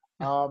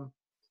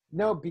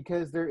 No,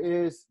 because there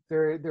is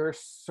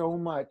so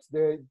much.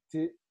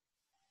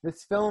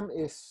 This film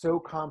is so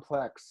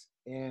complex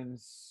in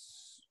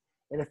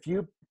a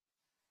few,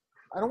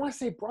 I don't want to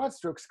say broad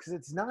strokes because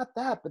it's not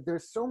that, but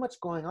there's so much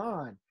going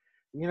on,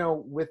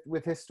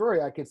 with his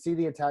story. I can see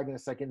the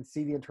antagonist, I can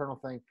see the internal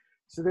thing.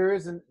 So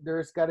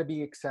there's got to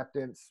be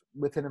acceptance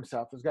within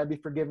himself. There's got to be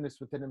forgiveness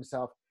within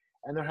himself.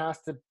 And there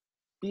has to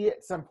be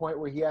at some point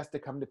where he has to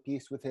come to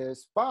peace with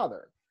his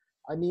father.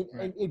 I mean,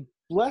 right. and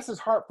bless his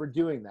heart for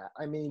doing that.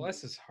 I mean,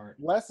 Bless his heart.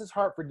 Bless his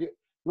heart for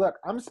look,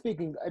 I'm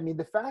speaking, I mean,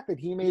 the fact that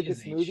he made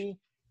this movie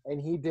and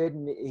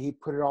he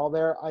put it all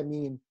there. I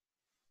mean,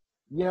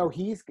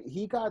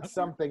 he got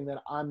something that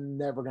I'm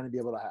never going to be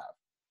able to have.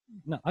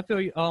 No, I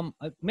feel you.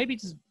 Maybe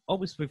just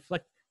always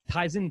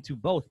ties into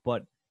both,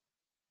 but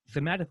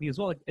thematically as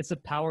well. Like, it's a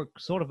power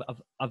sort of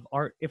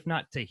art, if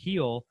not to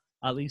heal,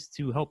 at least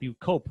to help you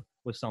cope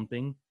with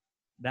something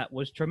that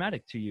was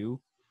traumatic to you,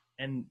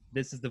 and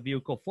this is the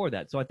vehicle for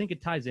that. So I think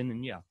it ties in,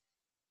 and yeah,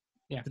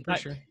 for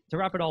sure. To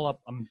wrap it all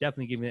up, I'm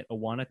definitely giving it a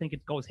 1. I think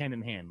it goes hand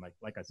in hand,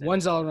 like I said.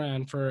 1's all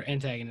around for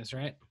antagonist,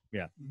 right?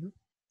 Yeah. Mm-hmm.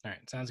 All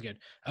right, sounds good.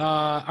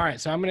 All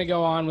right, so I'm gonna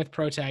go on with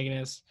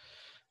protagonist.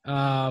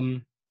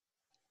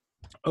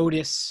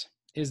 Otis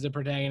is the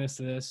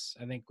protagonist of this.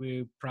 I think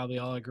we probably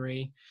all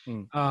agree.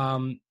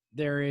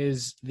 There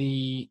is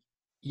the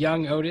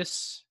young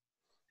Otis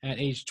at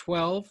age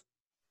 12,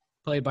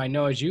 played by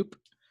Noah Jupe,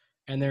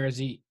 and there is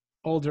the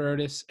older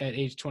Otis at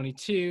age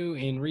 22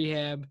 in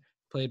rehab,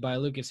 played by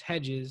Lucas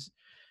Hedges.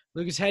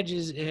 Lucas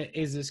Hedges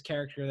is this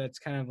character that's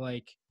kind of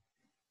like,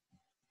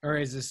 or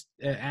is this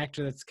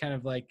actor that's kind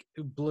of like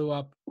blew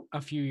up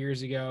a few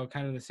years ago,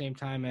 kind of the same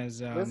time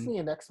as. Wasn't he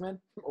in X-Men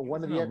or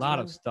one of the X-Men? A lot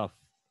of stuff.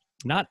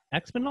 Not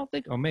X-Men, I don't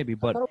think, or maybe,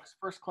 but I thought it was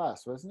First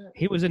Class, wasn't it?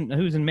 He was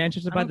in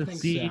Manchester by the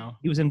Sea. So.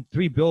 He was in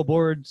 3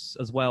 Billboards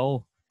as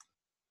well.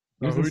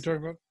 Who are we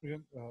talking about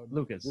again?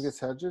 Lucas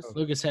Hedges.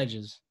 Lucas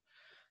Hedges.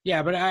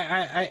 Yeah, but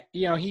I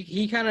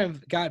he kind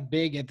of got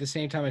big at the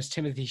same time as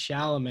Timothy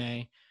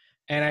Chalamet,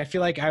 and I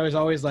feel like I was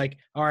always like,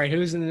 all right,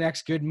 who's in the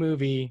next good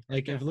movie?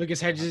 Like if Lucas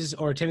Hedges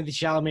or Timothy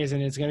Chalamet is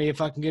in it, it's gonna be a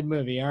fucking good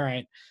movie. All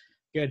right,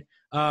 good.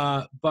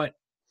 But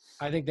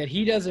I think that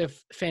he does a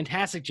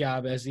fantastic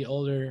job as the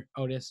older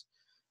Otis,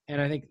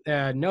 and I think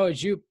Noah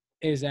Jupe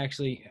is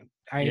actually,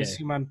 I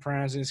assume I'm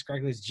pronouncing this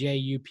correctly, it's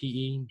Jupe.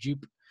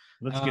 Jupe.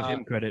 Let's give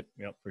him credit.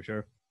 Yep, for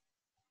sure.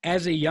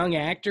 As a young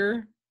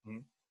actor,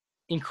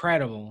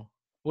 incredible.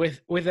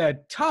 With a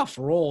tough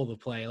role to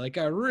play. Like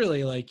I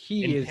really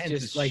he Intense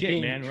is just like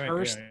being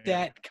cursed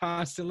at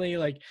constantly.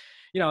 Like,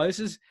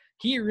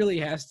 he really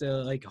has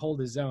to like hold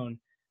his own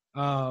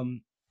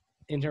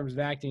in terms of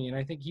acting, and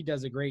I think he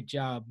does a great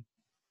job.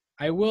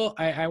 I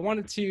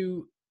wanted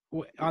to,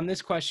 on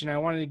this question, I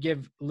wanted to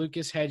give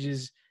Lucas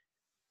Hedges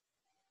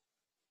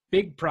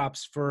big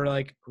props for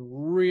like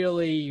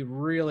really,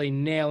 really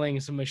nailing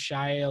some of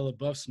Shia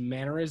LaBeouf's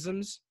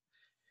mannerisms.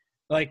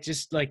 Like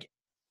just like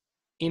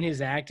in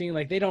his acting,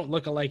 like they don't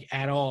look alike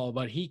at all,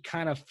 but he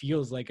kind of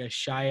feels like a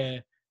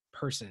Shia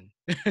person,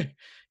 like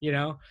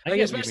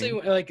especially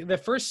like the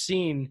first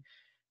scene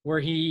where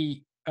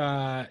he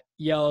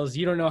yells,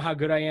 "You don't know how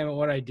good I am at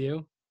what I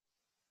do,"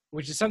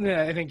 which is something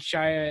that I think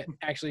Shia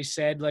actually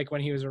said like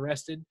when he was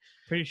arrested.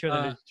 Pretty sure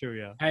that is true.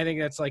 Yeah. I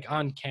think that's like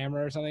on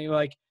camera or something.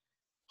 Like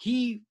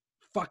he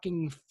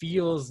fucking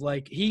feels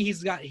like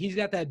he's got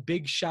that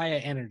big Shia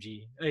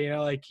energy,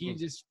 like he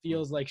just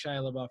feels like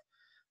Shia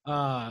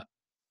LaBeouf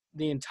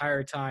the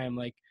entire time,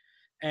 like,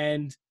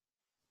 and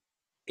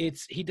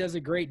he does a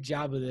great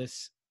job of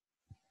this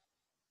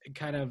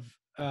kind of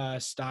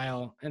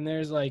style. And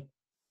there's like,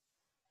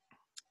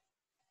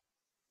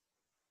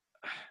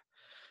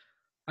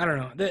 I don't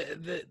know,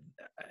 the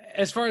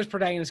as far as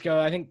protagonists go,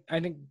 I think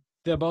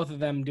the both of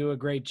them do a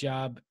great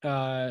job.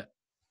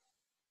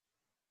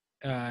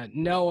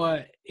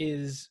 Noah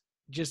is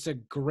just a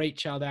great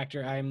child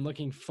actor. I'm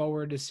looking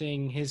forward to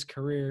seeing his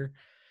career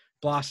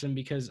blossom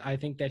because I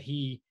think that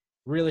he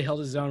really held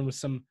his own with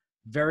some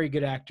very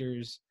good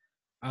actors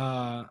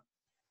who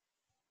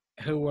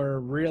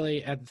were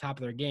really at the top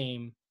of their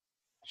game.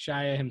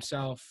 Shia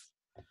himself,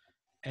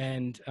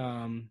 and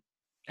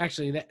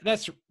actually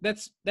that's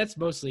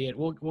mostly it.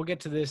 We'll get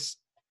to this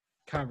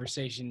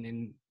conversation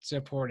in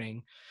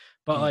supporting,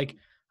 but like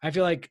I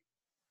feel like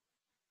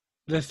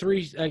the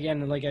three,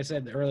 again, like I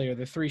said earlier,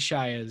 the 3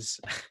 Shias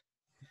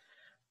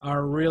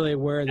are really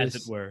where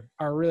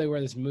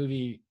this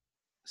movie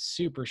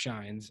super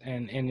shines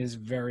and is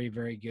very,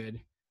 very good.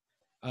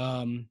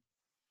 And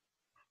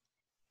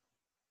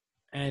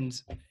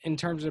in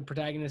terms of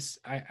protagonists,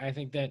 I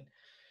think that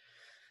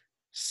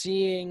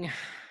seeing,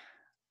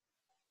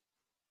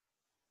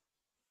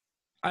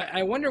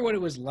 I wonder what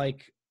it was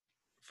like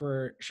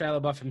for Shia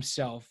LaBeouf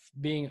himself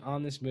being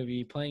on this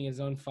movie, playing his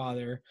own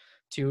father,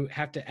 to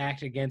have to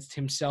act against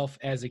himself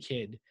as a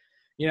kid,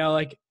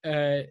 like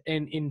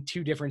in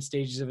 2 different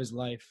stages of his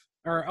life,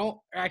 or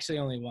actually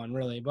only one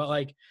really, but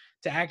like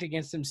to act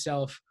against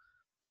himself,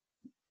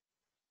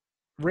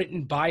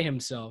 written by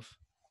himself.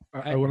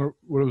 I wonder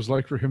what it was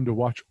like for him to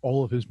watch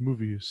all of his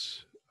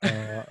movies.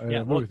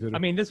 Yeah, well, I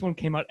mean, this one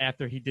came out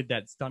after he did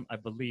that stunt, I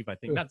believe. I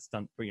think not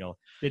stunt, but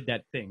did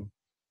that thing.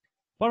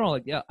 But no,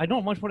 like, yeah, I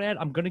don't much want to add.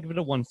 I'm gonna give it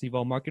a 1, Steve.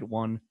 I'll mark it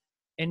 1.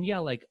 And yeah,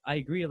 like I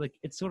agree. Like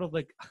it's sort of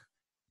like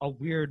a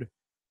weird,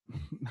 I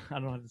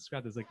don't know how to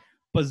describe this, like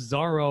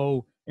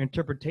bizarro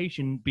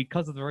interpretation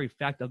because of the very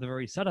fact of the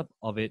very setup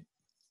of it.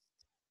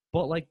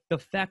 But like the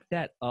fact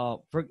that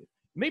for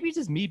maybe it's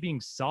just me being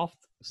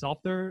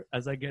softer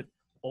as I get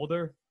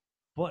older,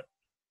 but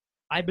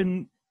I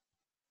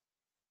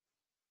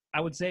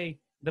would say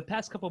the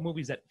past couple of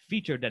movies that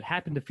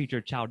happen to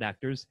feature child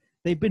actors,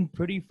 they've been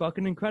pretty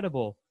fucking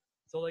incredible.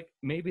 So like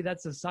maybe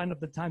that's a sign of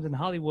the times in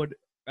Hollywood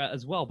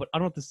as well. But I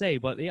don't know what to say.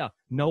 But yeah,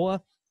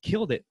 Noah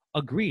killed it.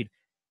 Agreed.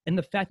 And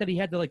the fact that he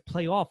had to like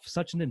play off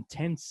such an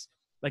intense,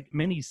 like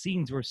many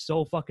scenes were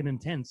so fucking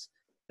intense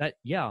that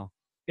yeah,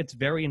 it's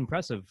very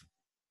impressive.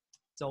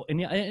 So and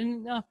yeah,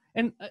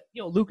 and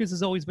you know, Lucas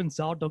has always been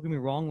solid. Don't get me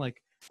wrong.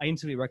 Like I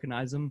instantly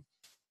recognize him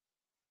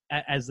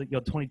as like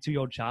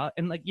 22-year-old child.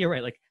 And like you're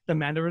right. Like the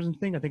mannerism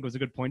thing, I think was a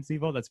good point,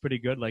 Steve. That's pretty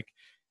good. Like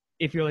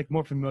if you're like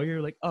more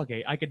familiar, like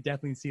okay, I could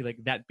definitely see like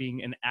that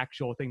being an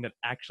actual thing that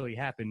actually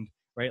happened,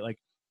 right? Like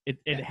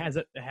it has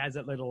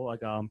that little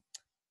like a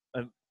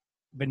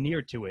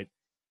veneer to it.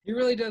 He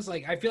really does.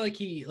 Like I feel like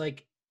he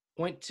like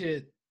went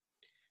to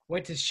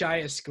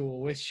Shia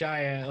school with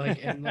Shia,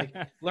 like and like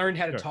learned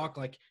how to talk.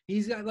 Like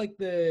he's got like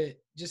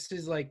just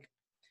his like,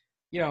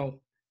 you know,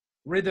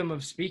 rhythm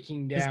of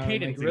speaking down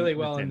like really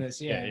well in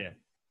this. Yeah.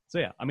 So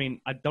yeah, I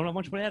mean, I don't have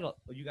much more to add.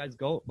 You guys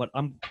go, but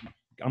I'm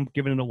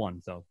giving it a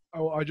 1. So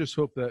I just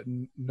hope that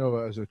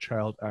Noah, as a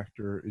child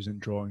actor, isn't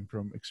drawing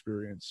from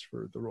experience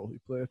for the role he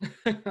played.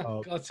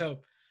 Let's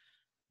hope.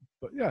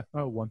 But yeah,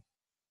 1.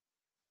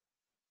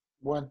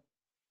 Ones.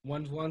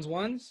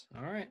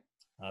 All right.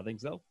 I think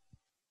so.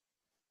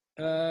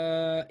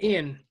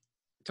 Ian,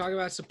 talk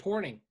about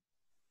supporting.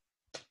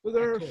 Well,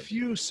 there are a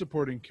few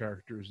supporting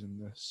characters in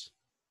this,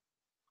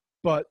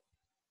 but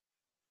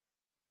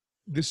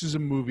this is a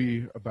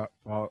movie about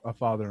a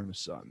father and a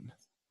son.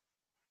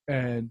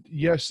 And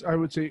yes, I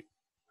would say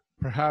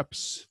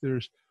perhaps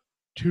there's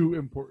 2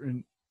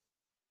 important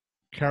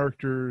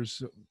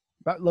characters.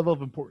 That level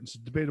of importance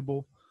is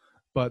debatable,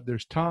 but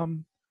there's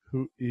Tom,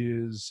 who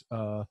is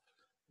the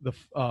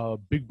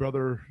big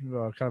brother,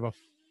 kind of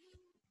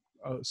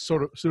a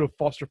sort of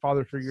foster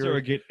father figure,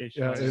 surrogate.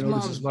 Yeah, his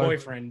mom's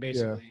boyfriend,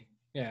 basically.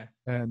 Yeah.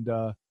 And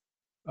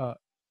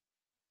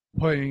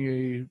playing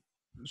a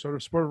sort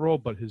of supportive role,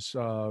 but his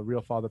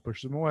real father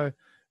pushes him away.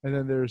 And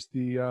then there's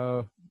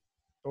the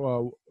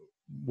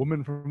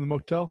woman from the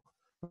motel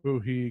who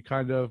he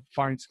kind of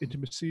finds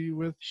intimacy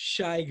with.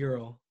 Shy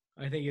girl,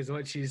 I think, is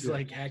what she's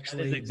like.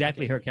 Actually, that's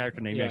exactly her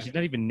character name. Yeah, she's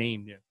not even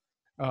named yet.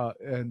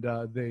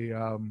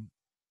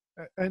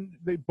 And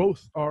they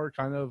both are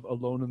kind of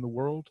alone in the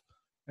world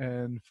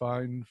and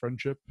find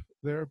friendship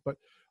there. But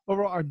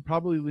overall, I'm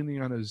probably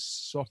leaning on a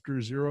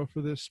softer 0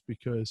 for this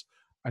because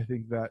I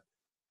think that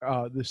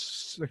this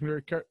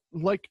secondary character,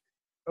 like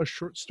a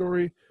short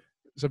story,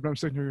 sometimes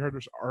secondary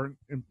characters aren't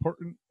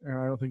important, and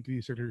I don't think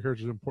the secondary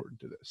characters are important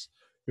to this.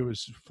 It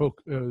was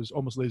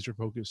almost laser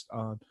focused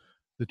on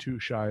the 2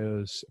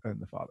 Shias and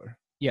the father.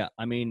 Yeah,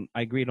 I mean,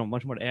 I agree. I don't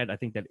much more to add. I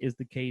think that is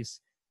the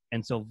case.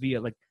 And so via,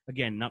 like,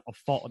 again, not a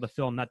fault of the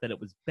film, not that it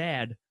was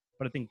bad,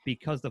 but I think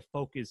because the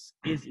focus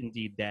is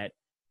indeed that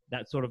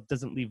sort of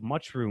doesn't leave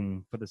much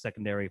room for the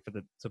secondary, for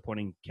the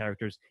supporting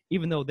characters,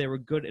 even though they were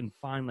good and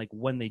fine, like,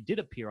 when they did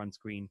appear on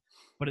screen.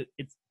 But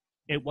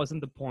it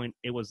wasn't the point.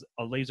 It was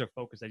a laser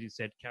focus, as you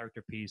said,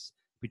 character piece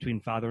between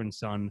father and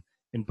son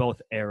in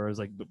both eras,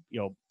 like,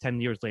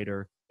 10 years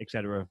later,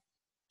 etc.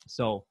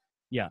 So,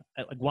 yeah,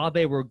 like, while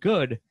they were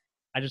good,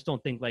 I just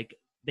don't think, like,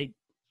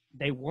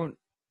 they weren't,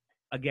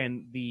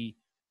 again,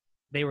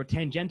 they were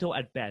tangential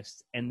at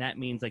best, and that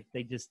means like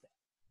they just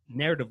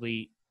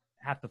narratively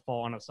have to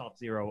fall on a soft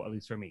 0, at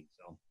least for me.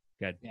 So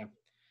good. Yeah.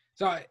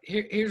 So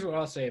here's what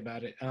I'll say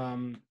about it.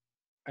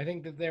 I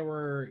think that there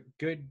were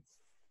good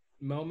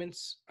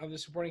moments of the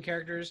supporting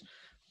characters,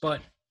 but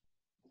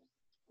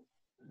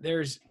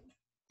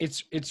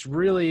it's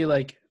really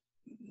like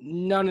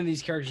none of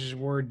these characters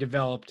were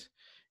developed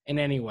in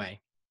any way.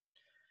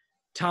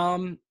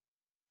 Tom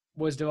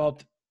was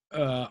developed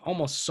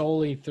almost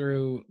solely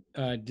through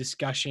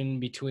discussion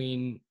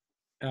between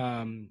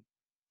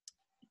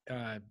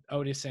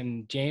Otis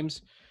and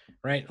James,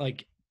 right?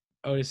 Like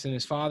Otis and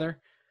his father.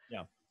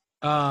 Yeah.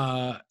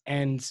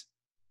 And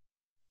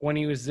when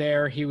he was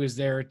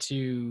there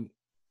to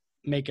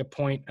make a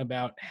point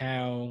about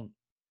how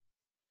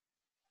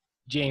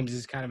James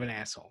is kind of an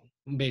asshole,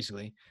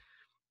 basically.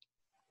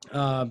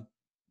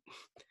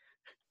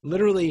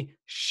 Literally,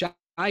 Shy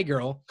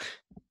Girl,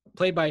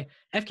 played by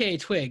FKA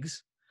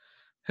Twigs,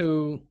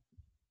 who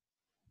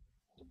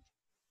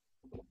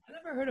I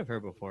never heard of her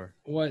before.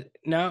 What?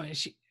 No,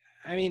 she's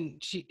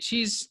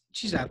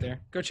out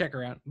there. Go check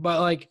her out. But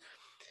like,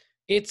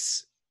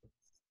 it's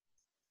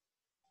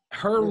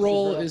her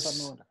role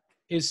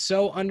is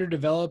so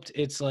underdeveloped.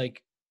 It's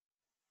like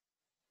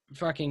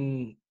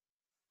fucking.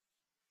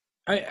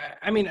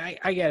 I mean,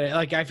 I get it.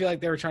 Like, I feel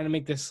like they were trying to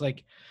make this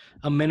like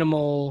a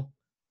minimal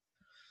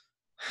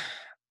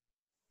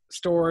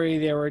story,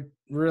 they were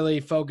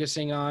really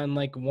focusing on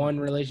like one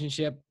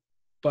relationship,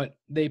 but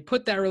they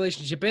put that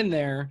relationship in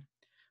there.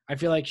 I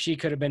feel like she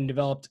could have been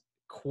developed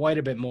quite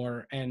a bit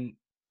more and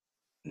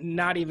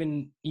not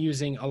even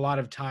using a lot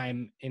of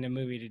time in a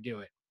movie to do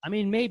it. I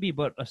mean, maybe,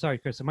 but sorry,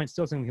 Chris, I might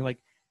still say something like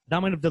that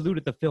might have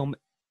diluted the film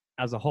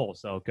as a whole.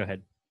 So go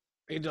ahead.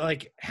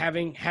 Like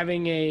having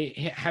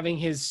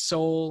his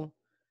sole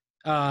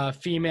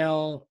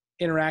female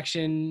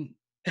interaction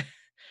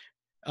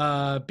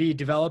be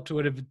developed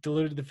would have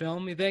diluted the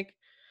film, you think?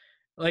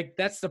 Like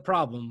that's the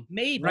problem.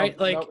 Maybe. Right?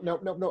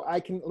 No. I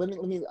can let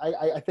me.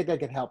 I think I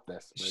can help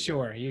this.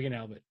 Sure, you can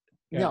help it.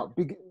 No,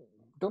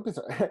 don't be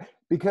sorry.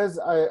 Because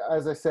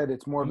as I said,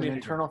 it's more of an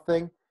internal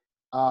thing.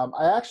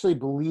 I actually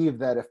believe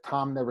that if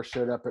Tom never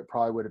showed up, it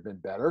probably would have been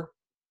better.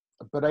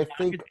 But I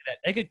think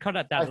they could cut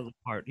out that little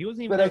part. He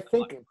wasn't even.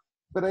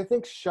 But I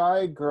think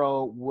Shy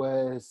Girl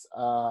was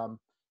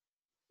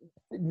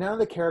none of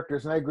the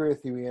characters, and I agree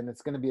with you, Ian.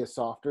 It's going to be a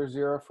softer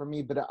 0 for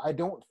me. But I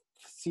don't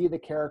see the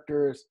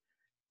characters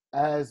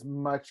as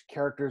much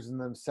characters in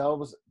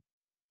themselves,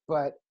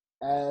 but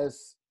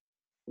as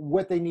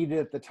what they needed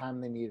at the time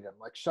they needed them.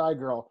 Like Shy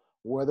Girl,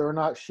 whether or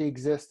not she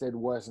existed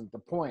wasn't the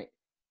point.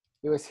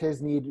 It was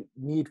his need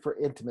for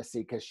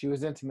intimacy because she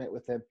was intimate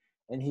with him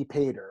and he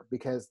paid her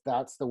because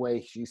that's the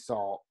way she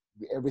saw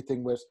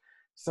everything was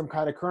some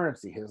kind of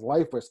currency. His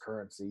life was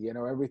currency,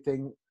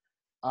 everything.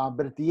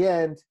 But at the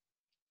end,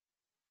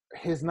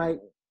 his night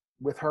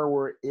with her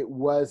where it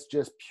was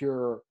just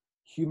pure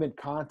human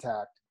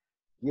contact,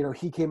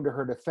 he came to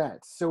her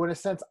defense. So in a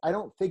sense, I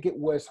don't think it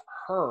was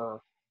her,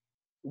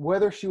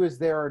 whether she was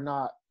there or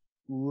not,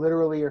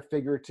 literally or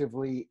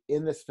figuratively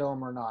in this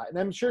film or not. And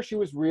I'm sure she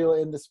was real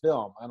in this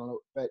film. I don't know,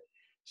 but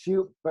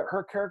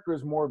her character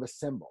is more of a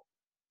symbol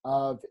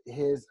of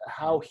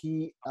how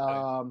he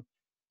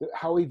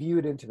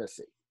viewed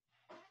intimacy.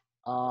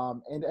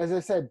 And as I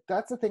said,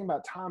 that's the thing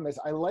about Tom is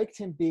I liked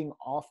him being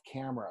off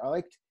camera. I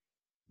liked,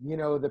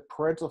 the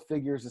parental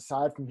figures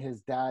aside from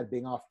his dad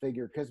being off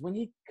figure. Because when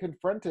he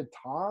confronted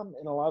Tom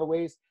in a lot of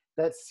ways,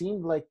 that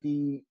seemed like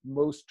the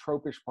most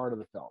tropish part of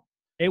the film.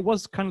 It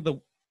was kind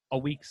of a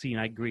weak scene,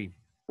 I agree.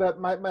 But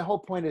my whole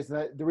point is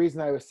that the reason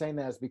I was saying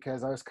that is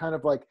because I was kind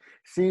of like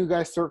seeing you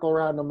guys circle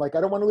around. I'm like,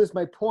 I don't want to lose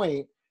my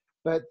point,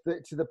 but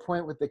to the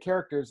point with the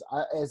characters,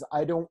 I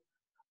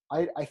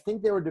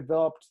think they were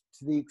developed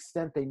to the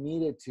extent they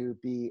needed to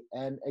be.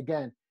 And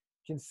again,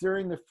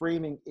 considering the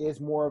framing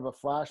is more of a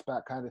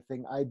flashback kind of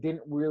thing, I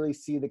didn't really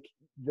see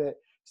the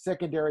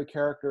secondary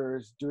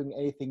characters doing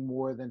anything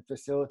more than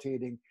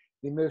facilitating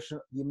the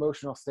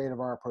emotional state of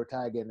our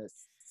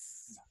protagonists.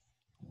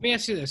 Let me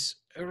ask you this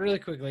really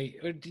quickly.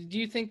 Do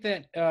you think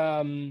that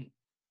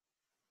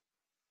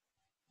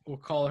we'll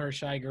call her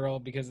Shy Girl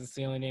because it's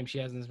the only name she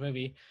has in this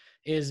movie,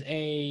 is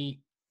a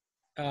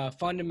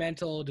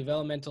fundamental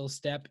developmental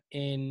step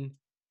in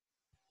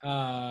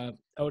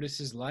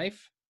Otis's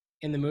life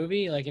in the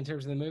movie, like in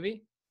terms of the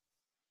movie?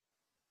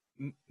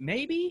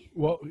 Maybe.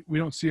 Well, we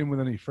don't see him with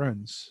any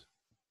friends,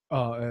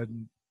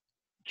 and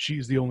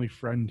she's the only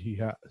friend he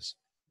has.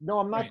 No,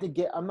 I'm not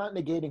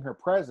negating her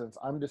presence.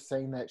 I'm just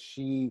saying that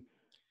she,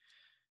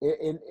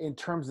 in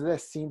terms of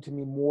this, seemed to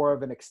me more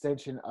of an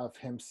extension of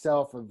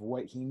himself, of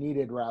what he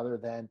needed, rather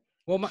than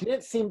she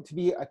didn't seem to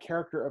be a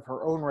character of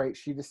her own right.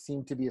 She just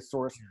seemed to be a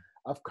source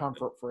of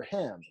comfort for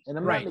him. And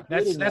I'm not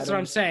negating that's what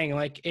I'm saying.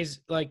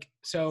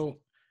 So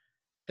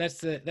that's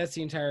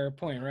the entire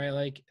point, right?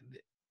 Like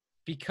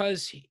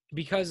because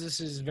this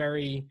is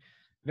very,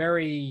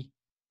 very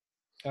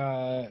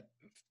the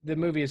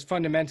movie is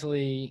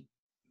fundamentally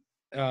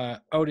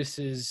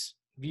Otis's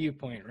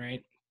viewpoint,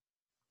 right?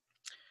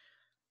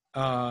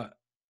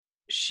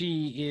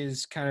 She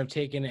is kind of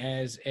taken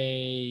as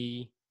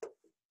a,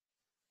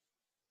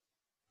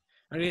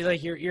 I mean,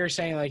 like you're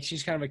saying, like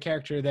she's kind of a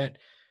character that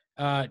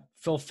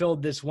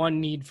fulfilled this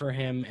one need for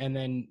him and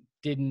then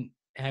didn't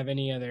have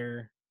any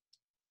other,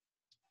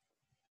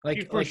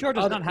 like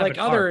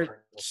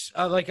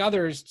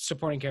other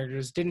supporting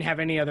characters didn't have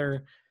any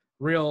other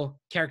real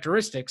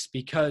characteristics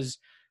because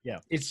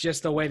it's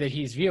just the way that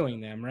he's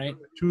viewing them, right?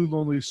 Two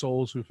lonely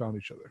souls who found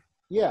each other.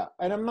 Yeah,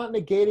 and I'm not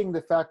negating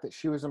the fact that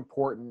she was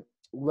important.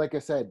 Like I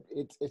said,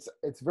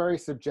 it's very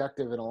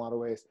subjective in a lot of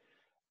ways.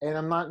 And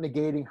I'm not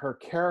negating her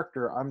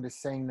character. I'm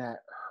just saying that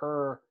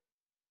her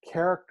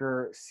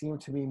character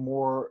seemed to me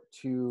more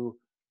to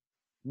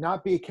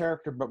not be a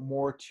character, but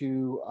more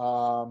to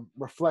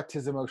reflect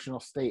his emotional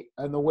state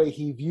and the way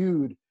he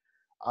viewed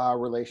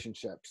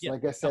relationships. Yeah.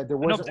 Like I said, there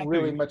wasn't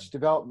really much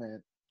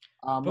development.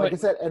 Like I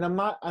said, and I'm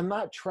not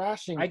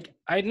trashing.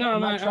 I'm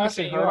not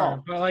trashing her at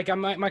all. But like,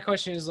 my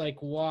question is like,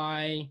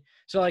 why?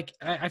 So like,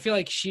 I feel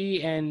like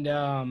she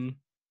and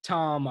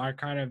Tom are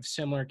kind of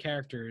similar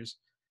characters.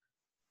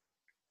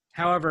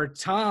 However,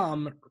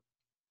 Tom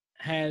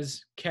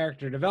has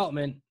character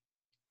development,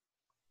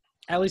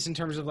 at least in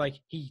terms of like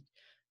he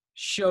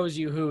shows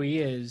you who he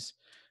is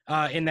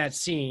in that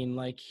scene.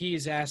 Like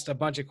he's asked a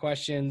bunch of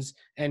questions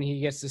and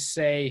he gets to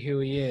say who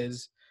he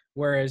is.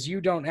 Whereas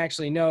you don't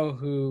actually know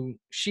who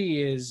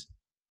she is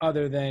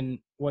other than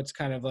what's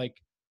kind of like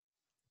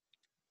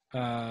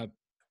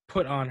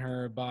put on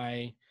her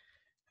by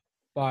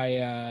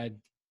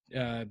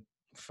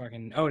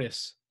fucking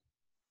Otis,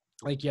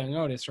 like young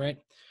Otis, right?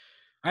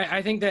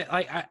 I think that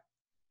like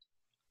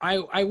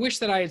I wish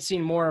that I had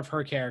seen more of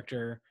her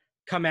character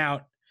come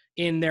out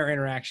in their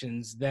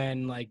interactions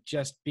than like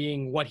just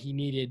being what he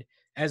needed,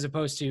 as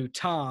opposed to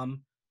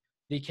Tom,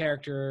 the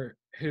character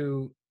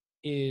who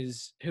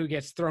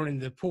gets thrown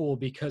into the pool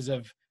because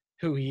of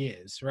who he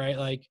is, right?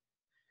 Like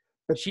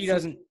But she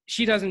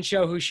doesn't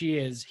show who she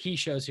is, he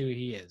shows who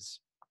he is.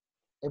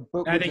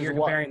 But I think you're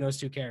comparing those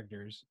two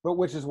characters. But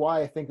which is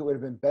why I think it would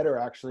have been better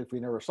actually if we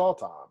never saw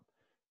Tom,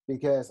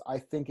 because I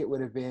think it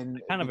would have been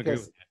I kind of agree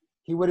with that.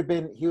 he would have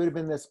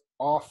been this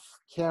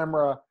off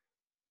camera,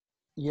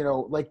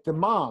 like the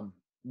mom.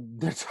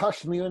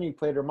 Natasha Leone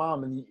played her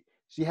mom, and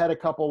she had a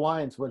couple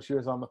lines when she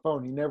was on the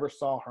phone. You never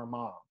saw her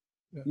mom.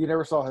 Yeah. You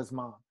never saw his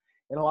mom.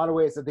 In a lot of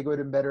ways, I think it would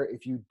have been better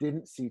if you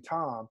didn't see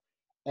Tom,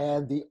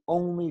 and the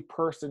only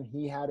person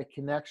he had a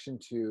connection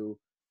to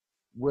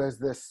was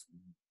this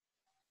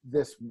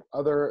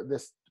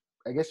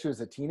I guess she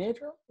was a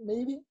teenager,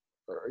 maybe,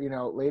 or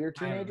later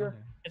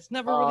teenager. It's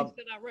never really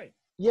said that right.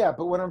 Yeah,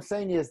 but what I'm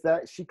saying is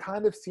that she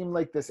kind of seemed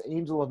like this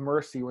angel of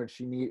mercy when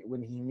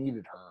he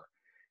needed her,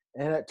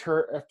 and at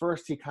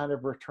first he kind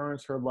of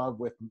returns her love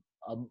with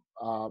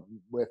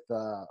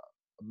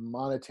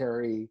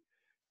monetary,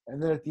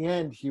 and then at the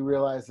end he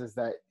realizes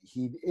that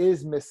he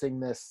is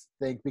missing this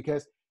thing,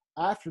 because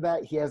after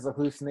that he has a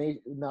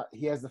hallucination.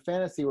 He has the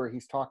fantasy where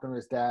he's talking to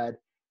his dad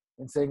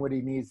and saying what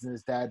he needs, and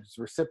his dad's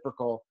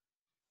reciprocal.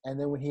 And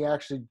then when he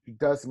actually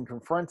does and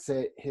confronts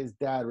it, his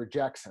dad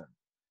rejects him.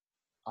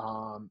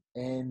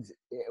 And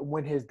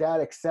when his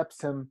dad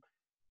accepts him,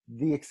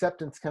 the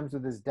acceptance comes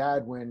with his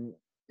dad when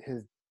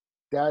his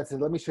dad said,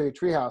 "Let me show you a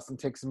treehouse," and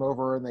takes him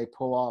over, and they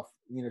pull off,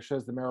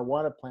 shows the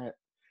marijuana plant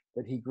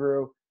that he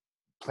grew.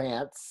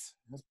 Plants.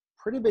 It's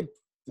pretty big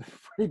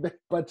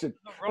bunch of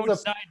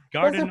roadside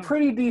garden. That's a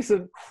pretty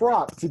decent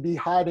crop to be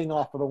hiding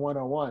off of the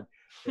 101.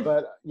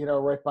 But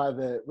right by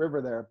the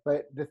river there.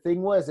 But the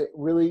thing was, it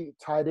really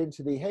tied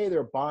into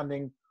they're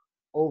bonding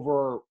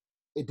over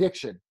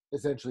addiction,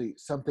 essentially,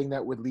 something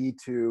that would lead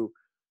to,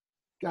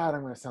 God,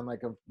 I'm going to sound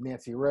like a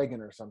Nancy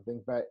Reagan or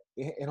something, but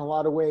in a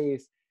lot of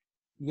ways,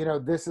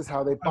 this is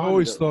how they bonded. I've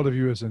always thought of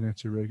you as a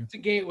Nancy Reagan.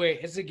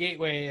 It's a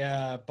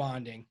gateway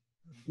bonding.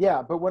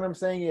 Yeah, but what I'm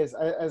saying is,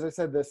 as I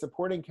said, the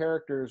supporting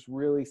characters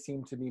really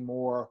seem to be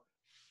more,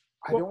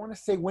 I don't want to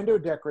say window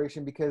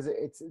decoration, because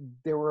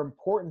they were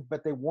important,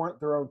 but they weren't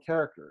their own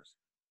characters.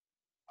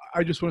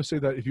 I just want to say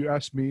that if you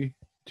ask me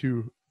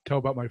to tell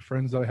about my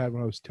friends that I had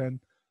when I was 10,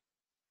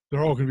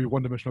 they're all going to be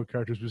one-dimensional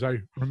characters, because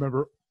I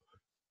remember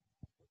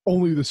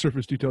only the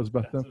surface details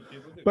about them.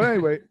 But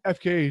anyway,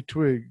 FKA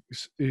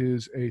Twigs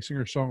is a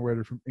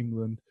singer-songwriter from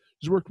England.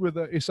 She's worked with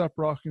A$AP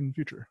Rock and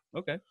Future.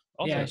 Okay.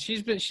 Awesome. Yeah,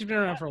 she's been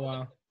around for a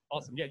while.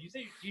 Awesome. Yeah,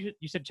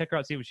 you said check her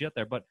out, see what she's out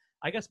there. But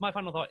I guess my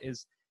final thought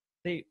is,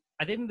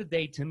 at the end of the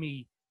day, to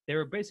me, they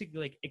were basically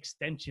like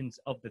extensions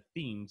of the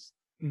themes,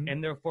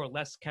 and therefore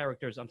less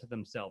characters unto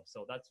themselves.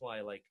 So that's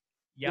why,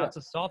 it's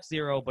a soft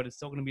 0, but it's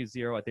still going to be a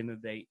 0 at the end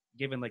of the day,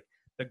 given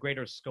the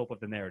greater scope of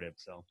the narrative.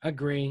 So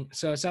agree.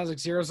 So it sounds like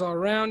 0s all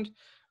around.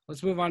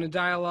 Let's move on to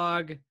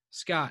dialogue.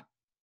 Scott.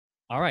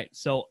 All right.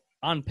 So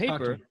on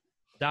paper,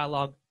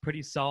 dialogue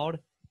pretty solid.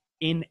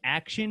 In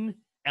action,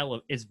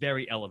 is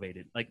very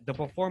elevated. Like, the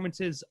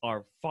performances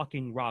are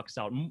fucking rock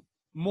solid,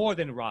 more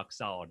than rock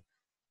solid.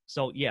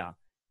 So yeah,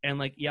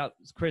 and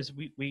Chris,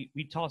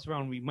 we toss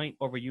around, we might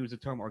overuse the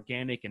term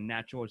organic and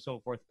natural and so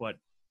forth, but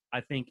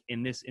I think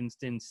in this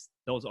instance,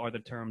 those are the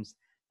terms.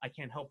 I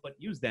can't help but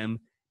use them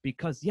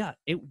because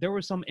there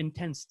was some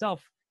intense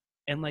stuff,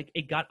 and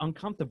it got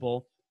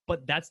uncomfortable,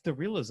 but that's the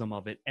realism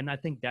of it, and I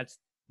think that's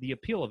the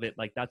appeal of it.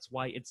 that's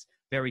why it's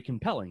very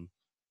compelling.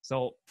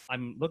 So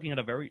I'm looking at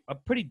a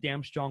pretty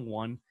damn strong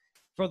one.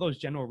 For those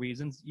general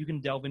reasons, you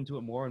can delve into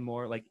it more and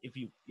more. If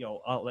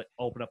I'll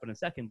open up in a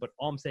second, but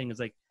all I'm saying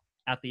is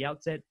at the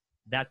outset,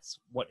 that's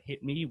what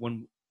hit me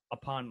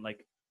upon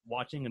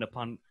watching and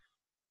upon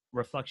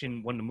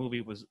reflection when the movie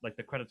was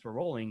the credits were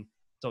rolling.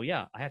 So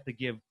yeah, I have to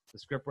give the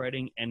script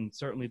writing and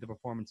certainly the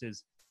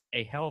performances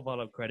a hell of a lot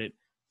of credit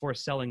for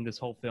selling this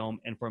whole film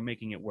and for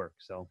making it work.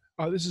 So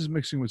this is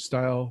mixing with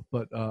style,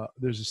 but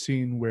there's a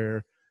scene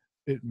where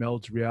it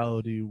melds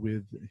reality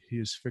with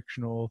his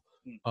fictional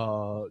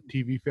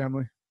TV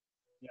family.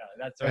 Yeah,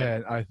 that's right.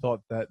 And I thought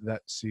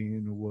that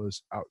scene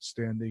was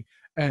outstanding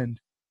and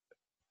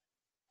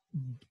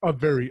a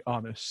very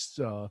honest.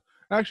 Something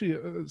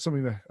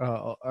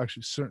that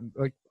actually certain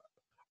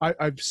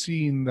I've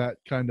seen that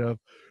kind of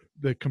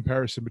the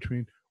comparison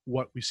between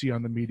what we see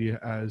on the media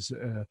as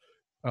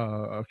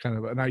a kind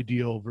of an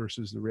ideal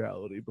versus the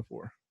reality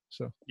before.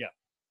 So yeah,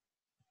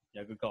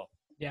 good call.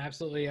 Yeah,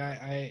 absolutely.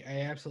 I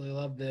absolutely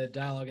love the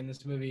dialogue in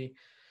this movie,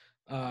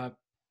 top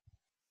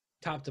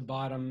to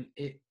bottom.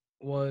 It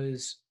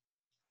was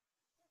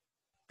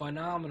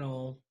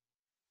phenomenal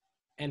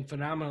and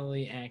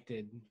phenomenally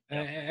acted.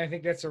 I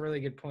think that's a really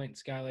good point,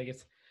 Scott.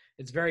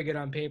 It's very good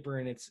on paper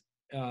and it's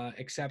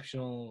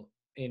exceptional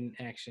in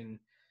action.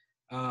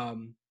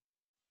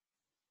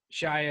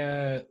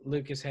 Shia,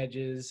 Lucas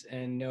Hedges,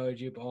 and Noah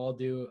Jupe all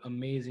do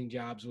amazing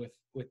jobs with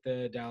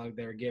the dialogue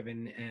they're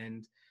given,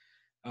 and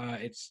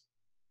it's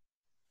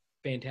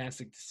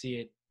fantastic to see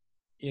it,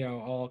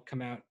 all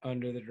come out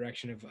under the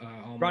direction of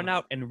Run Alma.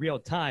 out in real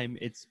time.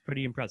 It's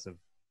pretty impressive.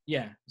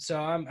 Yeah, so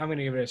I'm gonna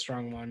give it a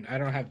strong one. I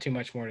don't have too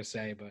much more to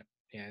say, but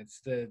yeah,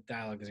 the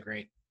dialogue is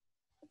great.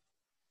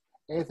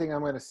 Anything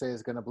I'm going to say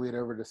is going to bleed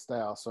over to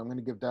style, so I'm going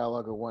to give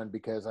dialogue a 1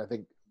 because I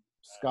think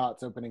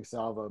Scott's opening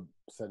salvo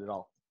said it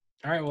all.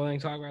 All right, well then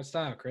talk about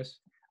style, Chris.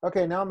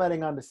 Okay, now I'm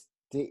adding on to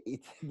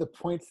the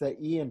points that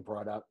Ian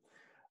brought up.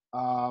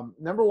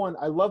 Number 1,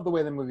 I love the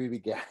way the movie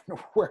began,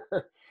 where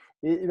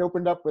it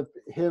opened up with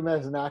him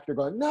as an actor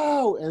going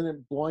no, and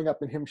then blowing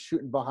up and him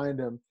shooting behind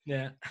him.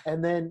 Yeah,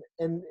 and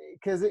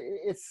because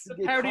it's a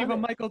parody of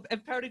a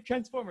parody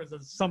Transformers,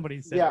 as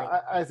somebody said. Yeah,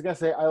 I was gonna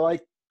say I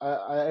like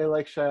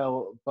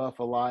Shia LaBeouf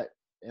a lot,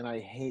 and I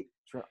hate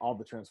all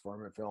the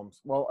Transformer films.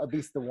 Well, at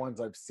least the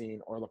ones I've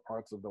seen, or the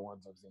parts of the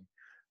ones I've seen.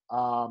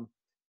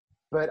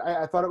 But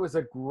I thought it was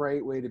a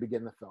great way to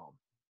begin the film,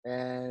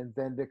 and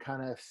then to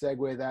kind of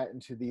segue that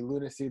into the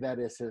lunacy that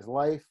is his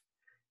life,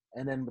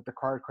 and then with the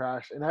car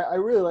crash. And I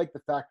really like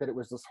the fact that it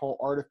was this whole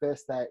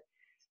artifice that,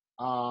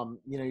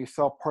 you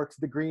saw parts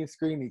of the green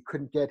screen. He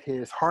couldn't get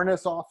his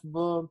harness off of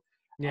him.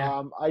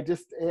 yeah. I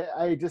just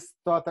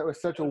thought that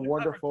was such a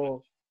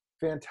wonderful,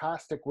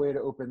 fantastic way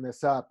to open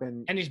this up.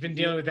 And he's been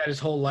dealing with that his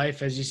whole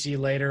life, as you see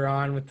later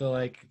on with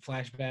the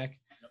flashback.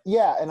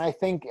 Yeah, and I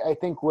think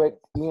what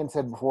Ian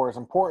said before is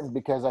important,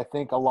 because I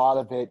think a lot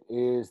of it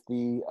is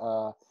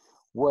the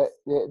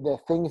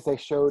things they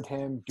showed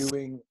him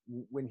doing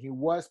when he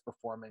was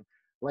performing,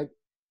 they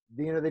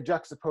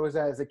juxtapose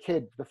that as a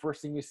kid. The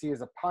first thing you see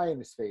is a pie in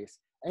his face,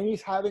 and he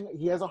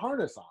has a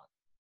harness on.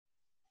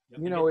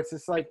 Yep. It's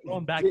just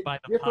going back by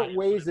the different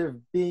ways of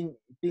being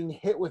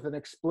hit with an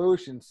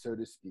explosion, so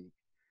to speak.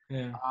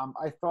 Yeah.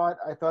 I thought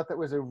that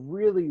was a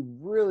really,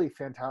 really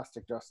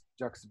fantastic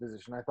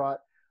juxtaposition. I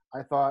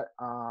thought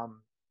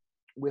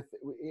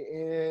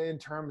in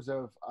terms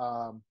of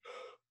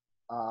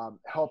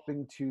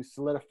helping to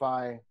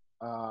solidify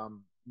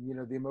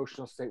the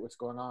emotional state, what's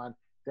going on,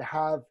 to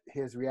have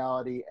his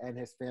reality and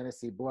his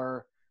fantasy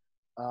blur.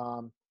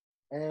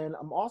 And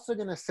I'm also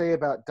going to say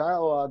about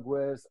dialogue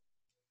was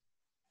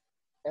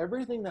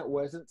everything that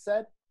wasn't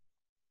said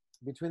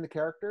between the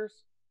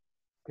characters,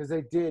 because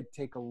they did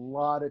take a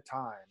lot of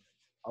time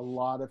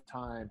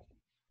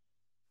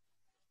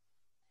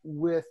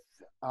with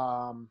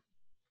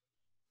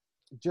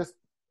just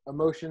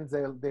emotions.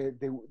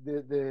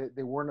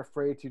 They weren't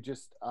afraid to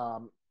just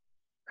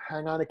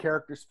hang on a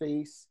character's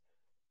face,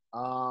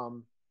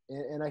 and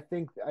I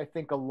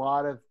think a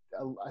lot of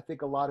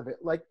it,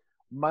 like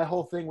my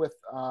whole thing with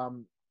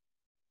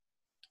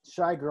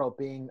Shy Girl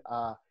being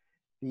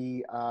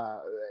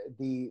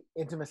the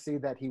intimacy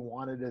that he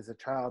wanted as a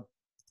child.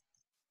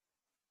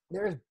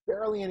 There's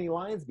barely any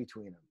lines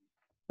between them,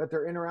 but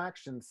their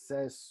interaction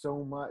says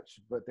so much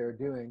what they're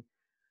doing.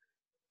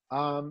 So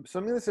I'm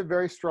going to say a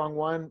very strong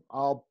one.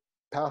 I'll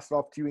pass it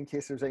off to you in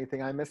case there's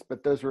anything I missed,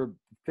 but those were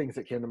things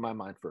that came to my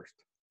mind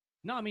first.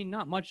 No, I mean,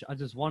 not much.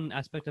 Just one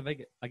aspect of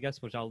it, I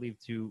guess, which I'll leave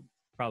to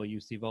probably you,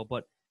 Steve-O,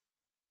 but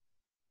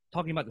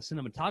talking about the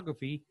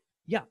cinematography,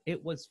 yeah,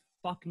 it was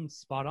fucking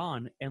spot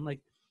on. And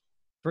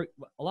for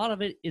a lot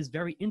of it is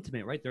very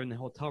intimate, right? They're in the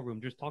hotel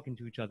room just talking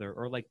to each other,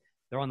 or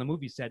they're on the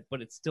movie set,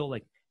 but it's still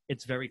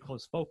it's very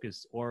close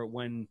focus. Or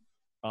when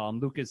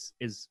Lucas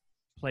is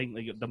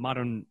playing the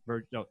modern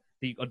version,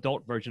 the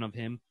adult version of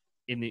him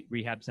in the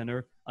rehab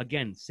center,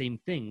 again, same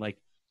thing.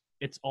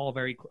 It's all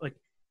very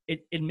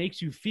it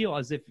makes you feel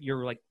as if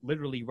you're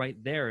literally right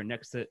there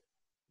next to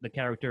the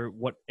character,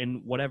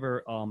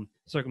 whatever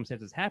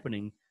circumstances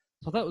happening.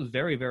 So that was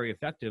very, very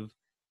effective.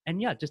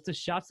 And yeah, just the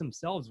shots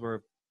themselves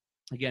were,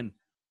 again,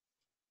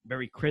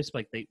 very crisp.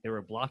 They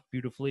were blocked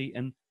beautifully,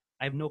 and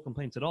I have no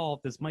complaints at all.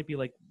 This might be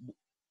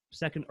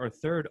second or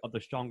third of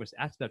the strongest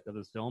aspect of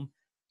this film,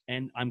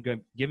 and I'm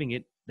giving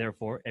it,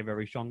 therefore, a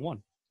very strong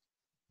 1.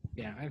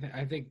 Yeah,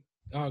 I think.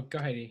 Oh, go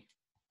ahead, E.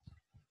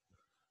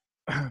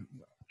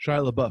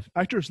 Shia LaBeouf.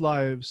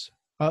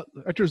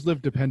 Actors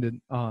live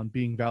dependent on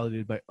being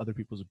validated by other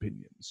people's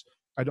opinions.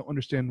 I don't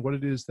understand what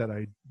it is that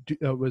I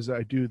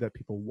do that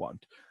people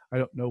want. I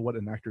don't know what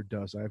an actor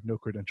does. I have no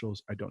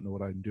credentials. I don't know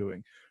what I'm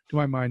doing. To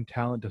my mind,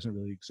 talent doesn't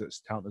really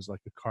exist. Talent is like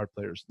a card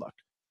player's luck.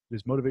 It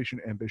is motivation,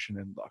 ambition,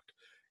 and luck.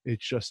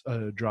 It's just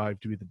a drive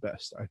to be the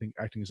best. I think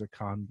acting is a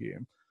con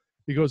game.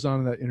 He goes on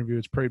in that interview.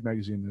 It's Parade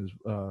Magazine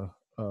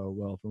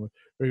where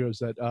he goes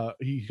that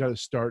he got to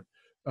start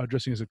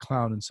dressing as a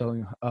clown and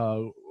selling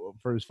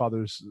for his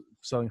father's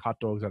selling hot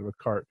dogs out of a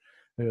cart.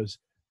 He goes,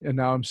 and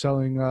now I'm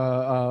selling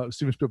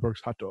Steven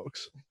Spielberg's hot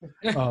dogs.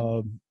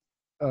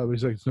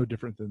 He's it's no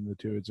different than the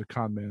two. It's a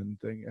con man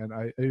thing. And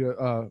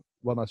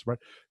well, not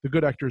surprised. The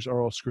good actors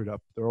are all screwed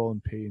up. They're all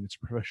in pain. It's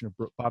a profession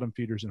of bottom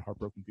feeders and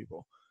heartbroken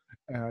people.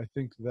 And I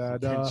think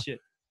that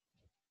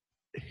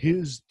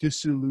his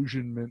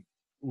disillusionment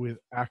with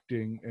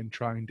acting and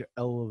trying to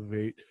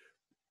elevate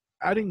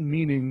adding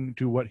meaning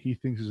to what he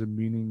thinks is a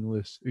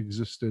meaningless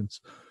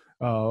existence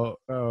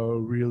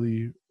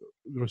really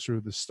goes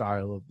through the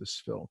style of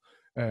this film,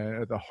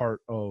 and at the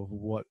heart of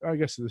what I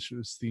guess this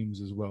is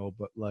themes as well.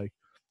 But like,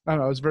 I don't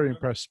know, I was very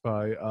impressed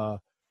by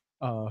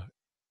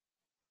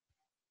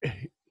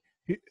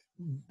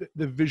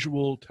the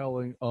visual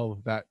telling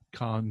of that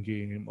con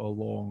game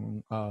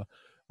along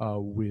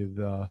with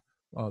the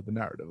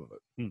narrative of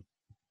it.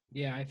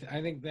 Yeah,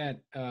 I think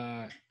that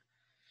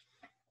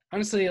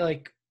honestly,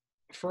 like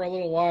for a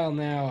little while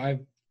now,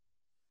 I've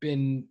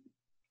been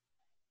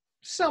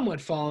somewhat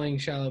following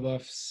Shia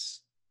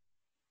LaBeouf's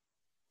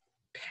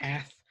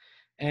path,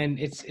 and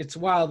it's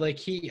wild. Like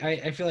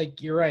I feel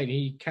like you're right.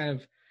 He kind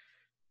of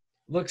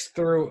looks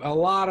through a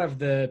lot of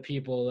the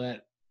people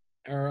that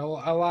are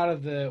a lot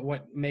of the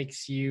what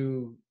makes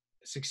you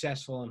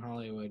successful in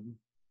Hollywood.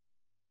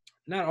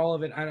 Not all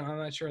of it. I'm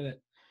not sure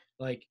that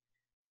like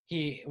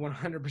he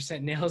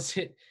 100% nails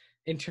it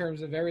in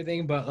terms of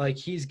everything, but like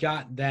he's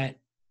got a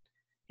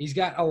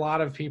lot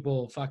of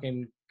people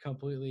fucking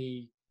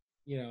completely,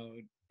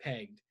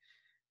 pegged.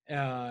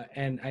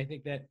 And I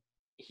think that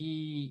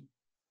he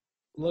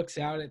looks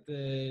out at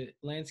the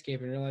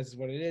landscape and realizes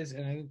what it is.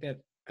 And I think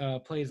that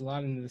plays a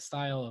lot into the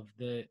style of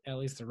at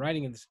least the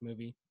writing of this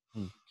movie.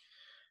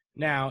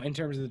 Now, in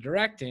terms of the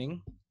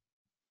directing,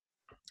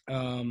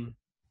 Alma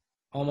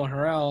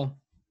Harrell,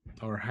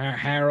 or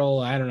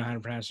Harold, I don't know how to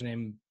pronounce her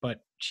name, but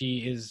she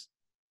is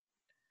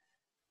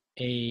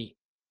a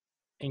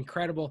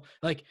incredible,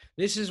 like,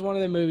 this is one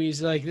of the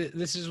movies, like,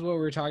 this is what we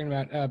were talking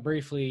about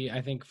briefly,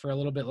 I think, for a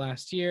little bit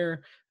last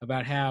year,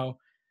 about how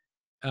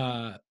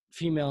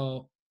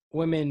female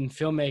women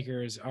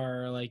filmmakers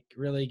are, like,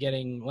 really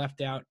getting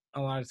left out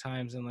a lot of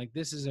times, and, like,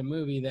 this is a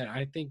movie that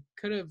I think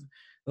could have,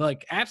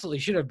 like, absolutely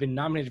should have been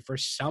nominated for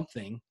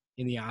something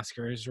in the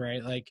Oscars,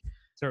 right? Like,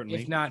 Certainly.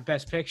 if not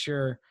Best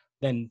Picture,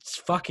 then it's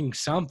fucking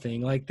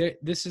something. Like,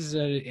 this is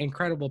an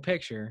incredible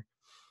picture.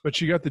 But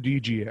she got the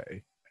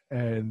DGA,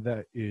 and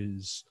that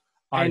is,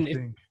 I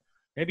think,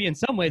 maybe in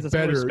some ways it's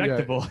better, more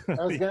respectable. Yeah.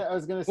 I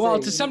was gonna say. Well,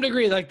 to some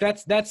degree, like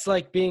that's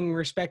like being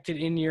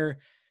respected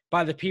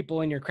by the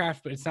people in your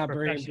craft, but it's not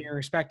being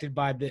respected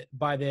by the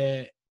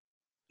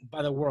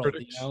world.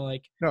 Critics.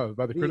 Like, no,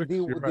 by the critics.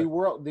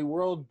 The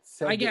world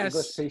said I the guess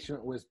English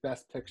Patient was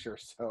Best Picture.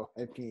 So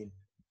I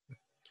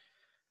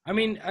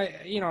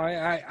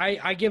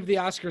give the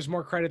Oscars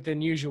more credit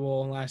than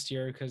usual last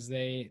year because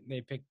they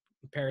picked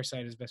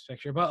Parasite as Best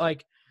Picture, but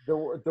like the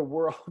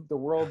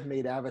world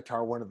made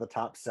Avatar one of the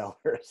top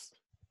sellers.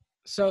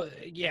 So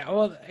yeah,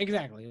 well,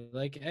 exactly.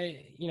 Like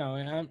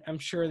I'm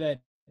sure that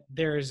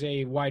there is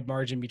a wide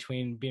margin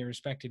between being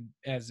respected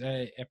as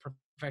a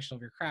professional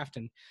of your craft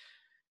and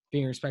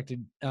being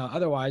respected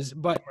otherwise.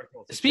 But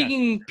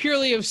speaking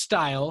purely of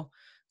style,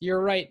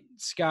 you're right,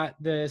 Scott.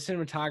 The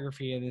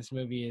cinematography in this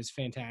movie is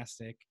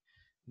fantastic.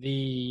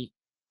 The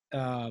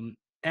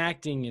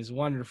acting is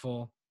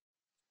wonderful.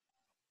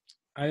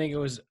 I think it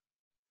was.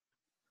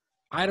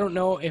 I don't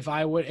know if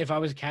I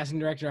was a casting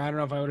director, I don't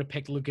know if I would have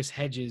picked Lucas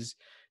Hedges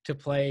to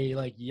play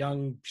like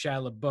young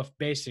Shia LaBeouf,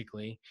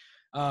 basically.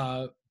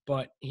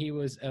 But he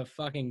was a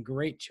fucking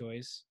great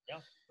choice. Yeah,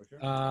 for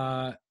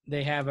sure.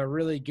 They have a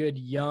really good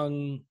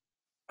young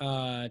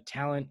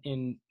talent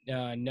in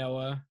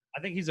Noah. I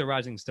think he's a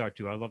rising star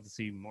too. I'd love to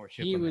see more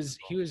shit. He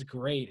was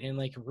great and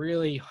like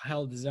really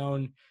held his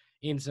own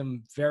in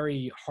some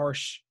very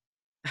harsh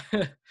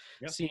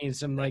scenes,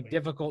 some like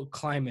difficult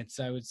climates,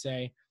 I would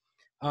say.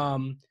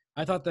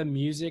 I thought the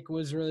music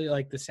was really,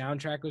 like, the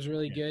soundtrack was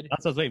really good.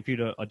 That's what I was waiting for you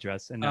to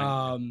address.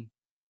 And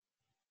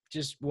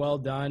just well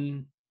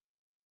done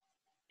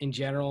in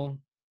general.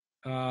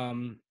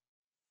 And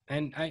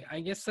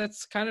I guess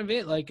that's kind of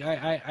it. Like,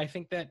 I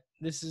think that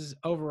this is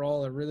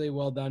overall a really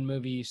well done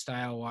movie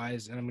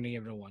style-wise, and I'm going to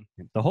give it a 1.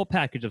 The whole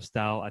package of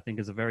style, I think,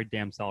 is a very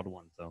damn solid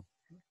one. So,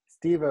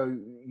 Steve-O,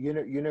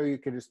 you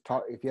could just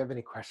talk. If you have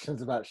any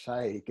questions about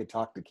Shia, you could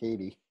talk to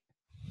Katie.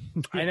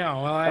 I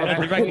know. Well, I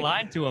direct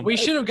line to him. We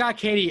should have got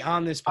Katie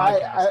on this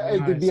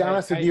podcast. To be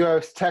honest with you, I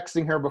was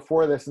texting her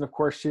before this, and of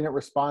course, she didn't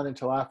respond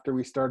until after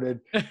we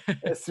started.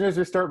 As soon as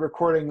we start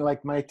recording,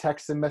 like my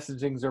texts and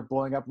messagings are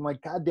blowing up. I'm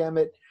like, God damn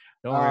it!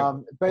 Don't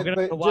worry. We're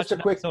gonna watch just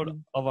a quick episode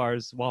of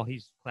ours while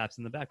he claps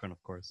in the background,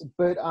 of course.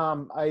 But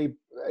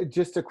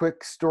just a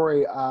quick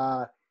story.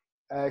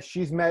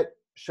 She's met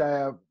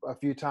Shia a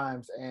few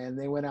times, and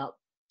they went out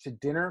to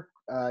dinner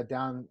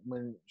down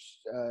when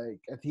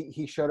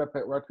he showed up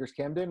at Rutgers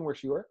Camden where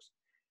she works,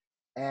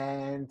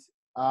 and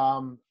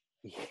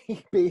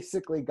he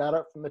basically got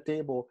up from the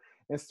table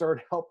and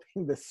started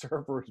helping the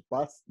servers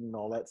bust and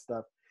all that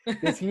stuff,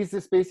 because he's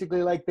just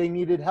basically like they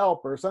needed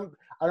help or something.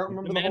 I don't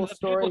remember the whole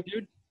story,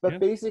 but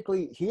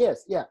basically he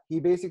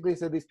basically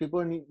said these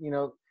people need,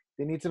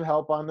 they need some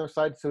help on their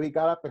side, so he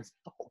got up and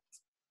helped.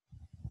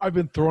 I've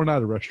been thrown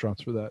out of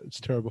restaurants for that. It's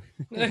terrible.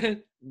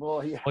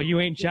 Well, yeah. Well, you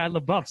ain't Shia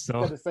LaBeouf, so.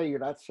 I was going to say, you're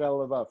not Shia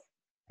LaBeouf.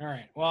 All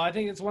right. Well, I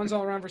think it's one's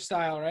all around for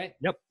style, right?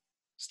 Yep.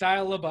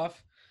 Style LaBeouf.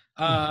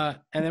 And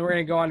then we're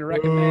going to go on to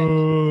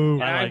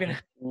recommend. I like it.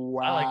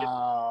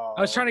 Wow.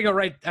 I was trying to go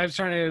right. I was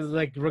trying to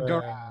like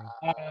regard,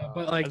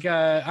 but like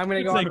I'm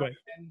gonna go on.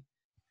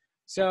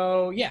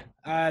 So yeah,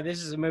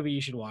 this is a movie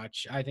you should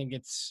watch. I think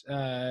it's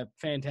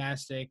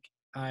fantastic.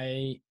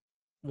 I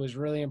was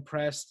really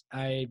impressed.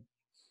 I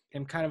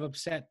am kind of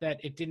upset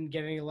that it didn't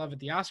get any love at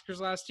the Oscars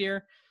last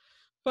year,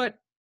 but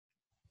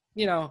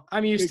you know,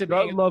 I'm used to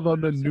got being love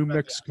on the New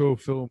Mexico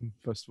Film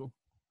Festival.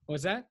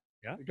 What's that?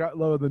 Yeah, it got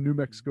love at the New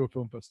Mexico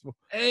Film Festival.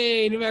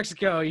 Hey, New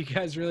Mexico, you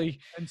guys really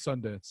and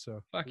Sundance.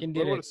 So fucking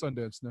did it. What a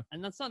Sundance now.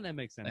 And that's not that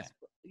makes sense.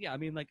 Yeah, I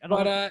mean, like, I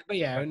don't. But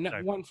yeah,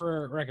 one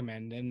for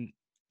recommend and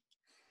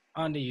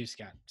on to you,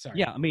 Scott. Sorry.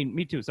 Yeah, I mean,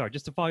 me too. Sorry,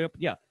 just to follow you up.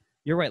 Yeah,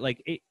 you're right.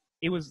 Like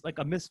it was like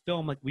a missed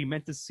film. Like we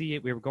meant to see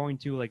it. We were going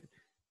to like.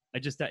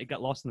 It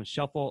got lost in the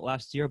shuffle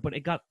last year, but it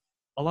got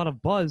a lot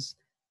of buzz,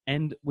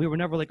 and we were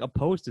never like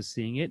opposed to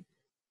seeing it.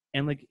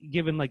 And like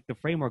given like the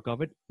framework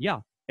of it,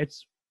 yeah,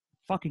 it's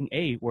fucking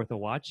worth a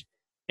watch.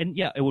 And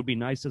yeah, it would be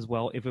nice as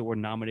well if it were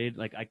nominated.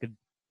 Like I could,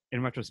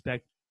 in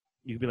retrospect,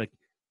 you could be like,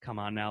 come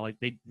on now, like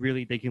they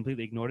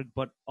completely ignored it.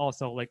 But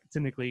also like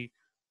cynically,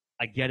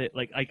 I get it.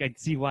 Like I can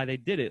see why they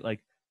did it.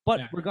 Like,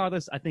 but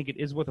regardless, I think it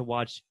is worth a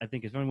watch. I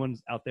think if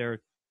anyone's out there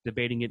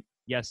debating it,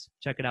 yes,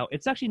 check it out.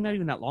 It's actually not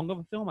even that long of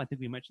a film. I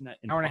think we mentioned that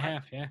in hour and a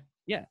half. Yeah.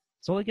 Yeah.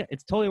 So like, yeah,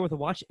 it's totally worth a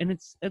watch, and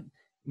it's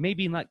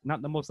maybe not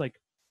the most like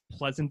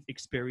pleasant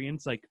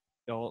experience, like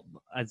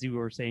as you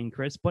were saying,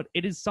 Chris, but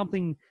it is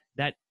something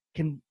that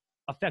can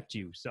affect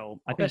you. So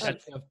I think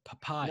that's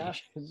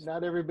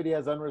not everybody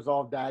has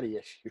unresolved daddy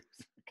issues.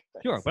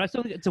 Sure, but I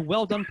still think it's a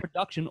well done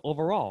production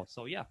overall.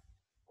 So yeah.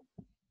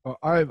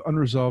 I have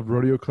unresolved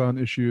rodeo clown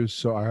issues,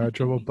 so I had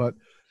trouble. But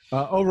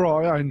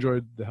overall, I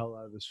enjoyed the hell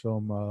out of this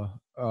film.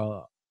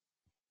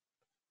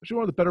 Actually,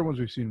 one of the better ones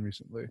we've seen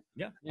recently.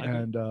 Yeah.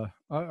 And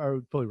I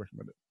would fully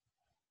recommend it.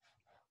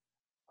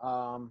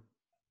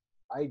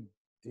 I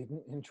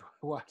didn't enjoy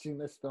watching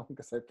this film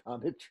because I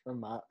found it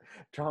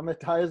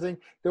traumatizing,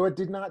 though it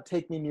did not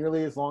take me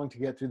nearly as long to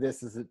get through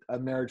this as a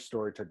Marriage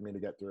Story took me to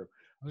get through.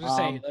 I was just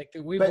saying, like,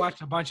 we've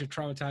watched a bunch of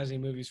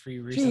traumatizing movies for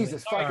you recently.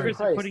 Jesus fucking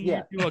Christ, putting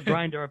you through a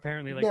grinder,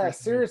 apparently. Like, yeah,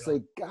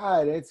 seriously,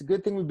 God, it's a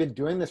good thing we've been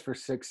doing this for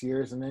 6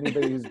 years, and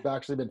anybody who's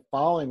actually been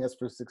following us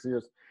for 6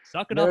 years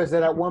knows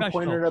that at one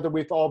point or another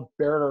we've all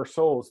bared our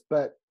souls.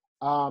 But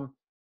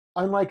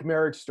unlike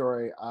Marriage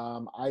Story,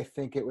 I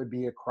think it would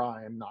be a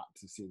crime not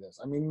to see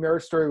this. I mean,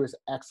 Marriage Story was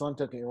excellent,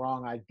 don't get me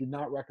wrong. I did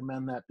not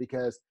recommend that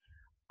because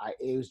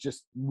it was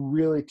just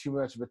really too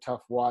much of a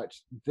tough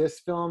watch.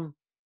 This film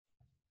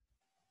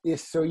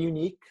is so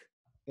unique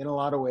in a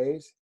lot of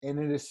ways, and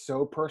it is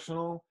so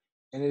personal,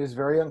 and it is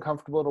very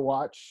uncomfortable to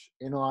watch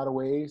in a lot of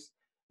ways,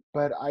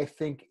 but I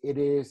think it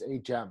is a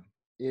gem.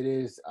 It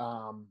is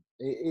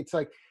it's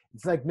like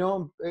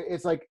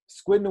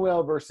Squid and the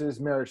Whale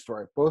versus Marriage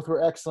Story. Both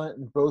were excellent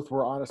and both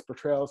were honest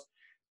portrayals,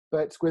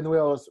 but Squid and the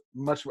Whale is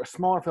much a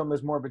smaller film,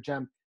 is more of a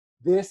gem.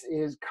 This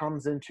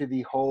comes into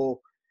the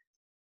whole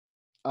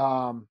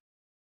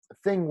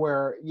thing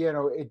where, you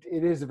know, it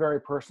is a very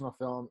personal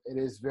film. It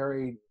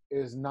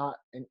is not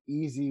an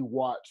easy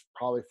watch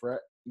probably for,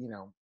 you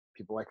know,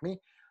 people like me,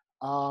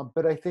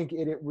 but I think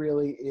it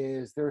really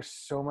is. There's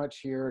so much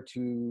here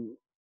to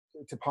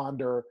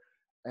ponder,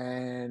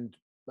 and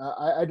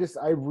I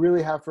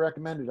really have to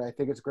recommend it. I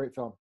think it's a great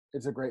film.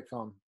 It's a great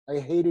film. I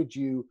hated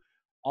you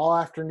all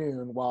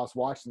afternoon while I was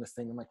watching this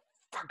thing. I'm like,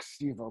 fuck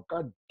Steve-O,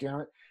 god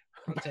damn it.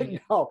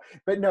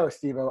 But no,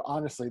 Steve-O,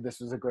 honestly, this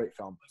was a great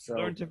film. So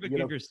learn to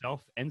forgive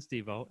yourself and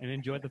Steve-O and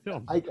enjoy the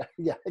film.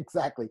 Yeah,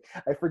 exactly.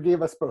 I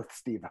forgave us both,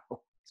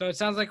 Steve-O. So it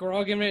sounds like we're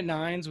all giving it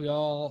 9s. We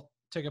all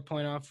took a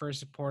point off for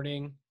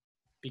supporting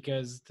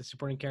because the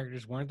supporting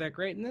characters weren't that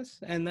great in this.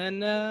 And then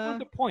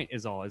the point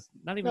is all. It's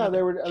not even. No,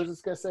 they were. I was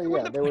just gonna say,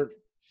 yeah, they were.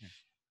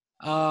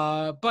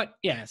 But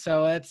yeah,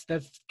 so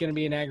that's gonna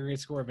be an aggregate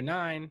score of a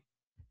 9.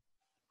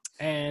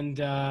 And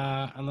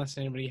unless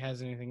anybody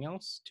has anything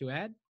else to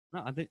add.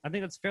 No, I think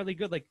that's fairly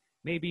good. Like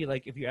maybe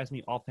like if you ask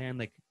me offhand,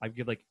 like I'd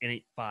give like an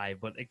 8.5,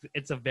 but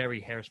it's a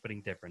very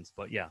hair-splitting difference.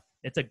 But yeah,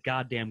 it's a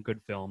goddamn good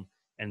film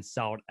and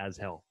solid as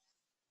hell.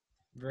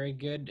 Very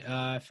good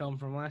film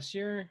from last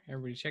year.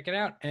 Everybody check it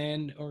out,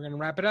 and we're gonna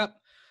wrap it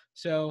up.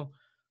 So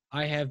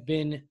I have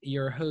been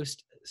your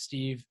host,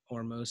 Steve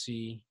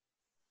Ormosi,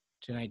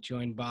 tonight,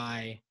 joined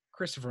by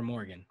Christopher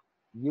Morgan.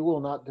 You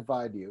will not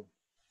divide you.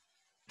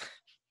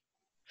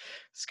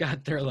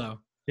 Scott Thurlow.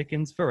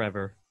 Dickens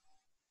forever.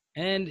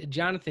 And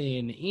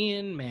Jonathan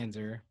Ian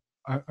Manzer.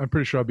 I'm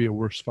pretty sure I'll be a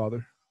worse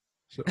father.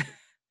 So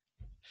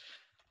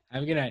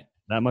have a good night.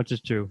 That much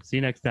is true. See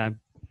you next time.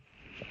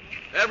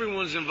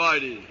 Everyone's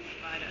invited.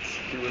 Divide us.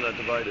 He will not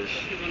divide us.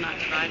 He will not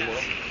divide us.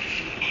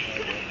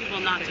 He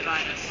will not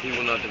divide us. He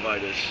will not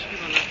divide us.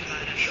 He will not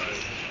divide us.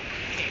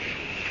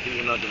 He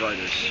will not divide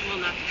us. He will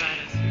not divide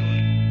us.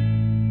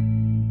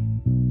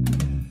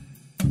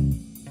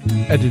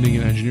 Editing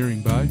and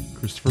engineering by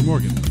Christopher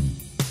Morgan.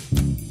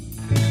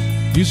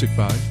 Music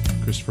by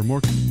Christopher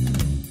Morgan.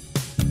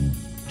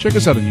 Check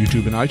us out on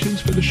YouTube and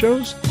iTunes for the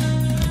shows,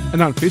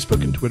 and on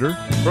Facebook and Twitter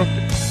for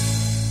updates.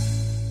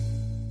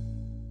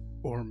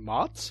 Or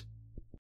Mott's?